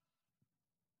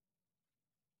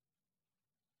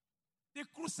 the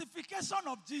crucifixion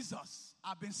of Jesus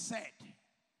has been said.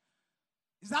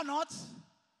 Is that not?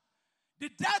 The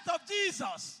death of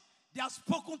Jesus, they have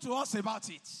spoken to us about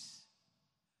it.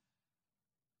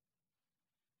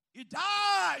 He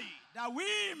died that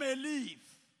we may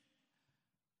live.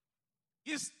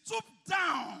 He stooped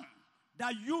down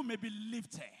that you may be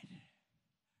lifted.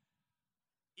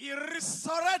 He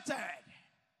resurrected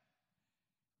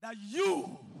that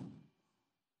you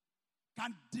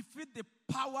can defeat the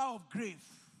power of grave.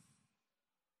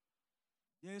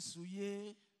 Yesu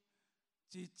ye,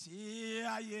 titi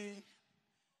aye,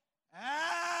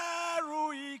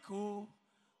 eru iko,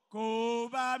 ko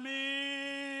ba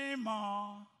mi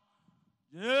mo.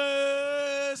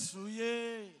 Yesu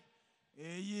ye,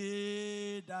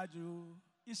 eye daju.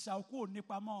 Isa oku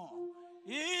nipa mo.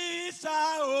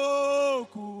 Isa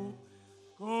oku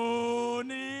ko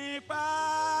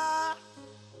nipa.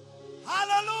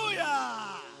 Hallelujah.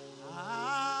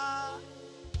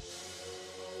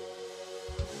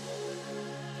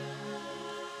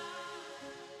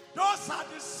 Those are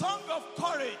the song of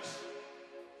courage.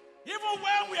 Even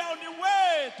when we are on the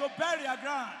way to bury a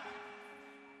ground.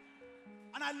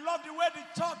 And I love the way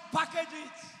the church package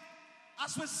it.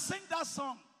 As we sing that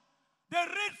song, they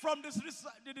read from the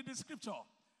scripture.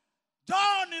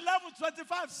 John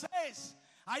 11:25 says,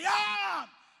 I am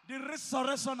the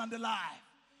resurrection and the life.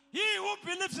 He who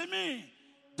believes in me,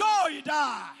 though he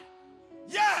die,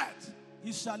 yet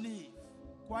he shall live.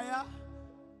 Choir.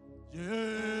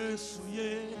 Yes,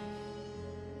 ye,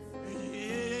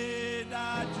 ye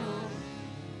that you.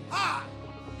 Ha!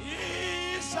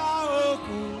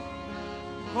 Isaoku,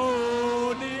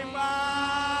 holy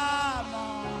mama.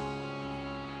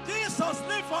 Jesus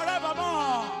live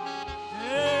forevermore.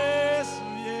 Yes,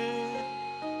 ye,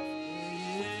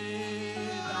 ye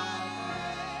that.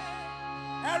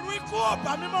 And we go up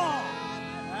anymore.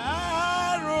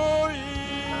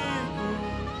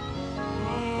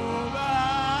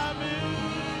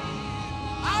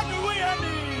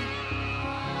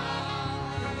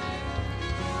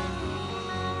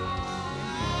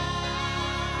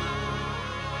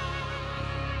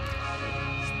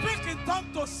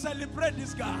 Tongue to celebrate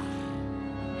this guy.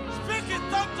 Speak in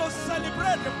tongue to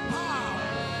celebrate the power.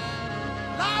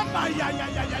 Lama ya ya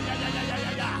ya ya ya ya ya ya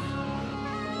ya ya.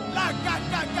 La ga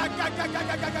ga ga ga ga ga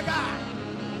ga ga ga ga.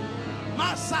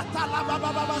 Masata la ba ba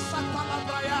ba ba sata la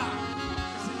braya.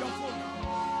 See your phone.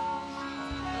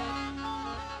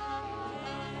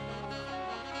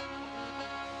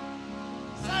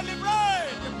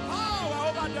 Celebrate the power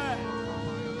over there.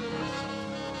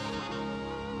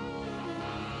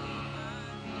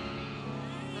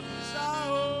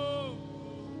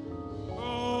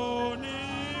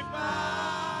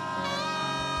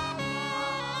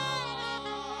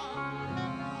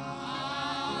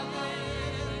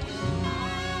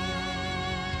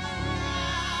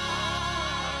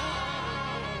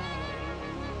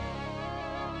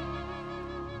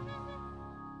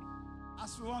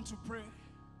 We want to pray.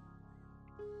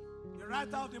 The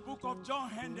writer of the book of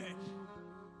John ended.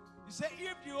 He said,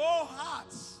 if the whole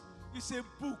heart is a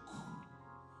book,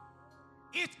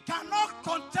 it cannot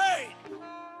contain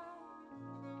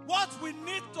what we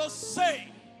need to say,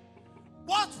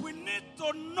 what we need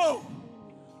to know,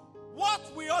 what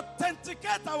What will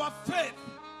authenticate our faith?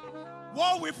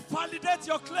 What will validate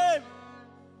your claim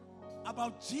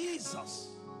about Jesus?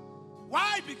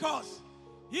 Why? Because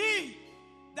he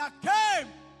that came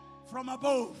from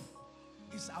above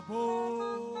is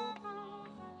above.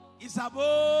 Is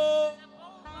above.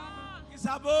 Is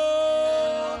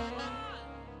above.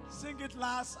 Sing it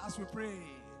last as we pray.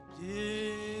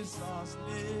 Jesus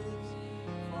lives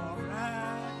forevermore.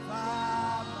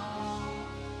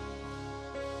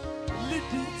 Lead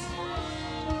it.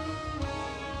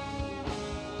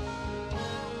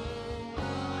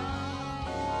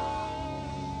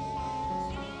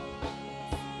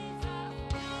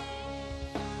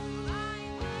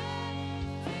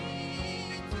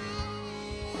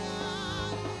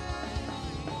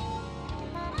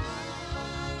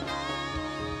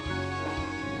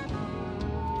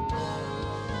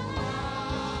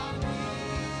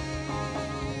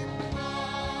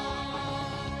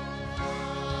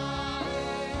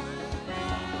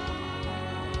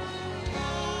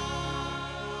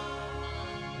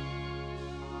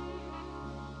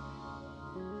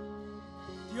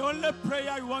 The only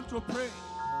prayer you want to pray.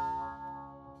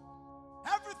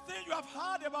 Everything you have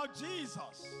heard about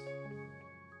Jesus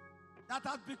that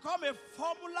has become a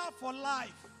formula for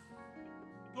life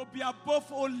to be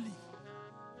above only.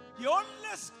 The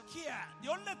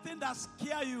only thing that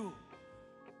scares you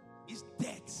is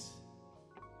death.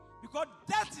 Because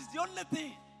death is the only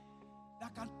thing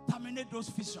that can terminate those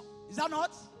visions. Is that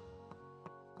not?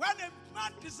 When a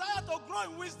man desires to grow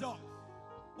in wisdom,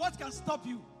 what can stop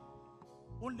you?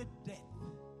 Only death.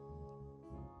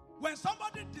 When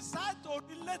somebody decides to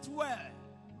relate well,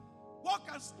 what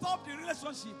can stop the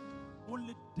relationship?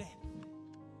 Only death.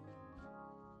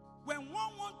 When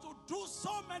one wants to do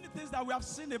so many things that we have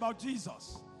seen about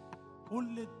Jesus,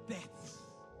 only death.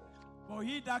 For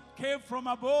he that came from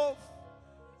above,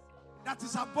 that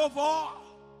is above all.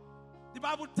 The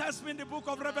Bible tells me in the book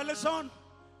of Revelation,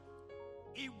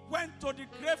 he went to the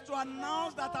grave to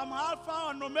announce that I'm Alpha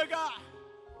and Omega.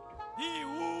 He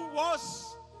who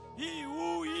was, he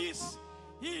who is,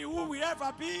 he who will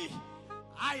ever be.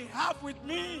 I have with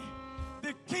me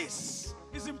the keys,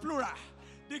 is in plural.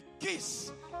 The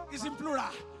keys is in plural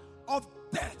of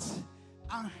death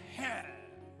and hell.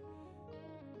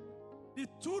 The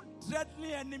two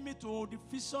deadly enemy to the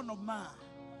vision of man,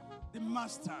 the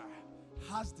master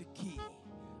has the key.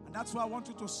 And that's why I want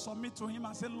you to submit to him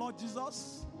and say, Lord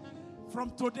Jesus,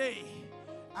 from today,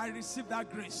 I receive that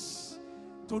grace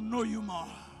to know you more,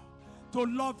 to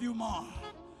love you more,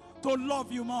 to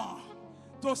love you more,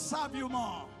 to serve you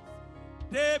more.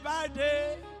 Day by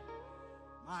day,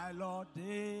 my Lord,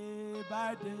 day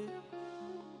by day,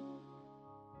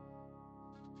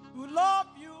 to love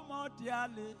you more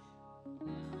dearly,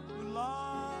 to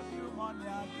love you more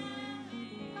dearly.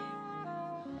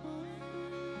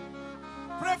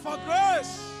 Pray for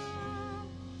grace.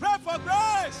 Pray for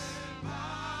grace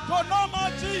to know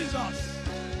more Jesus.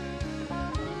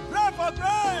 Pray for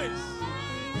grace.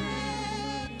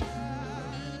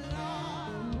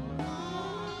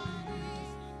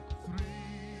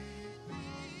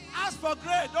 Ask for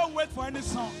grace. Don't wait for any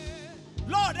song.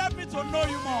 Lord, help me to know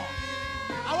you more.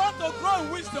 I want to grow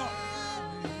in wisdom.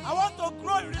 I want to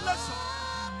grow in relation.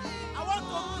 I want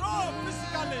to grow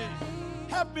physically.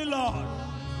 Help me, Lord.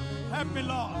 Help me,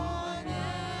 Lord.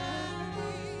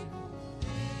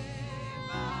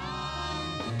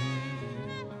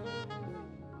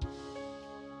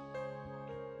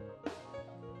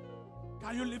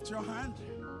 Can you lift your hand?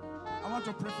 I want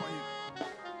to pray for you.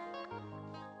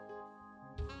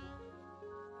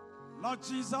 Lord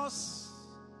Jesus,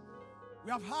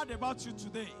 we have heard about you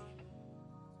today.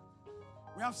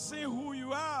 We have seen who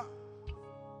you are.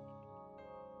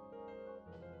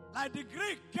 Like the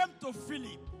Greek came to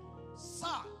Philip,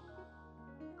 sir,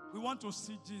 we want to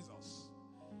see Jesus.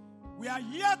 We are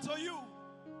here to you.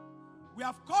 We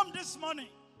have come this morning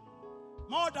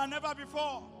more than ever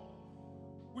before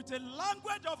with a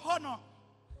language of honor,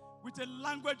 with a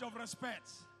language of respect.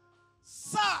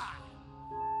 Sir,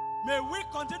 may we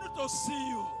continue to see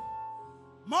you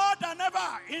more than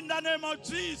ever in the name of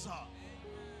Jesus.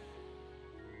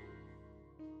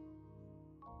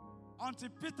 Until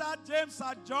Peter, James,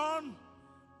 and John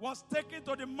was taken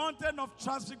to the mountain of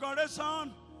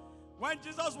transfiguration, when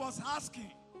Jesus was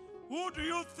asking, who do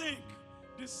you think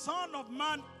the Son of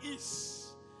Man is?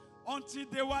 Until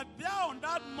they were there on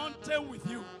that mountain with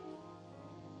you.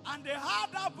 And they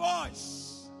heard that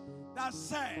voice that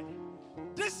said,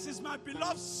 this is my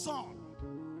beloved Son,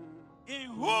 in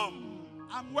whom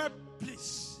I'm well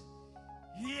pleased.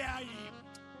 Hear him.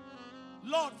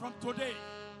 Lord, from today,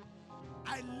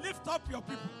 I lift up your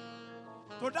people.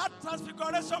 to that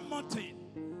transfiguration mountain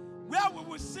where we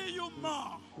will see you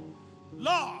more.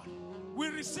 Lord, we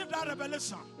receive that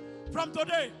revelation from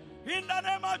today in the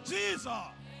name of Jesus.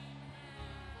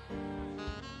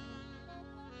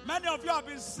 Many of you have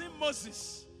been seeing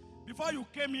Moses before you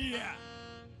came here.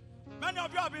 Many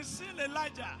of you have been seeing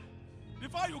Elijah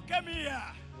before you came here,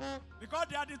 because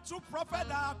they are the two prophets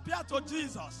that appeared to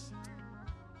Jesus.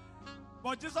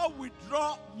 But Jesus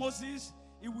withdrew Moses,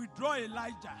 he withdrew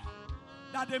Elijah,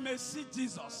 that they may see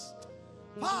Jesus.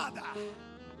 Father,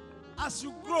 as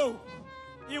you grow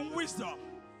in wisdom,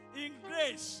 in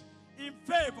grace, in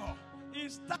favor, in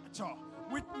stature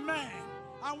with men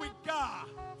and with God,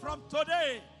 from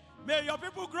today, may your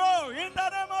people grow in the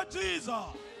name of Jesus.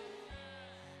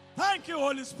 Thank you,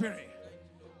 Holy Spirit.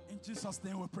 In Jesus'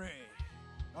 name we pray.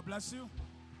 God bless you.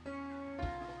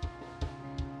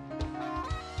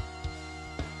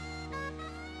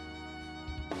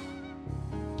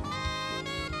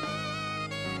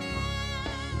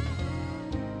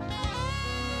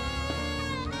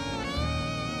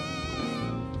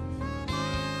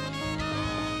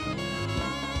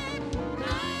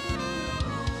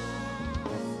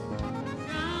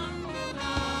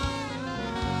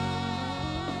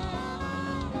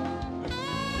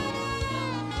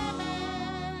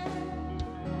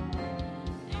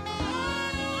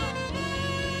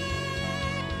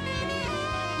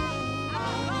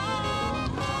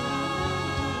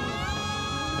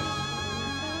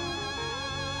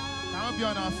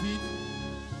 On our feet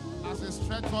as we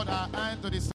stretch forth our hand to the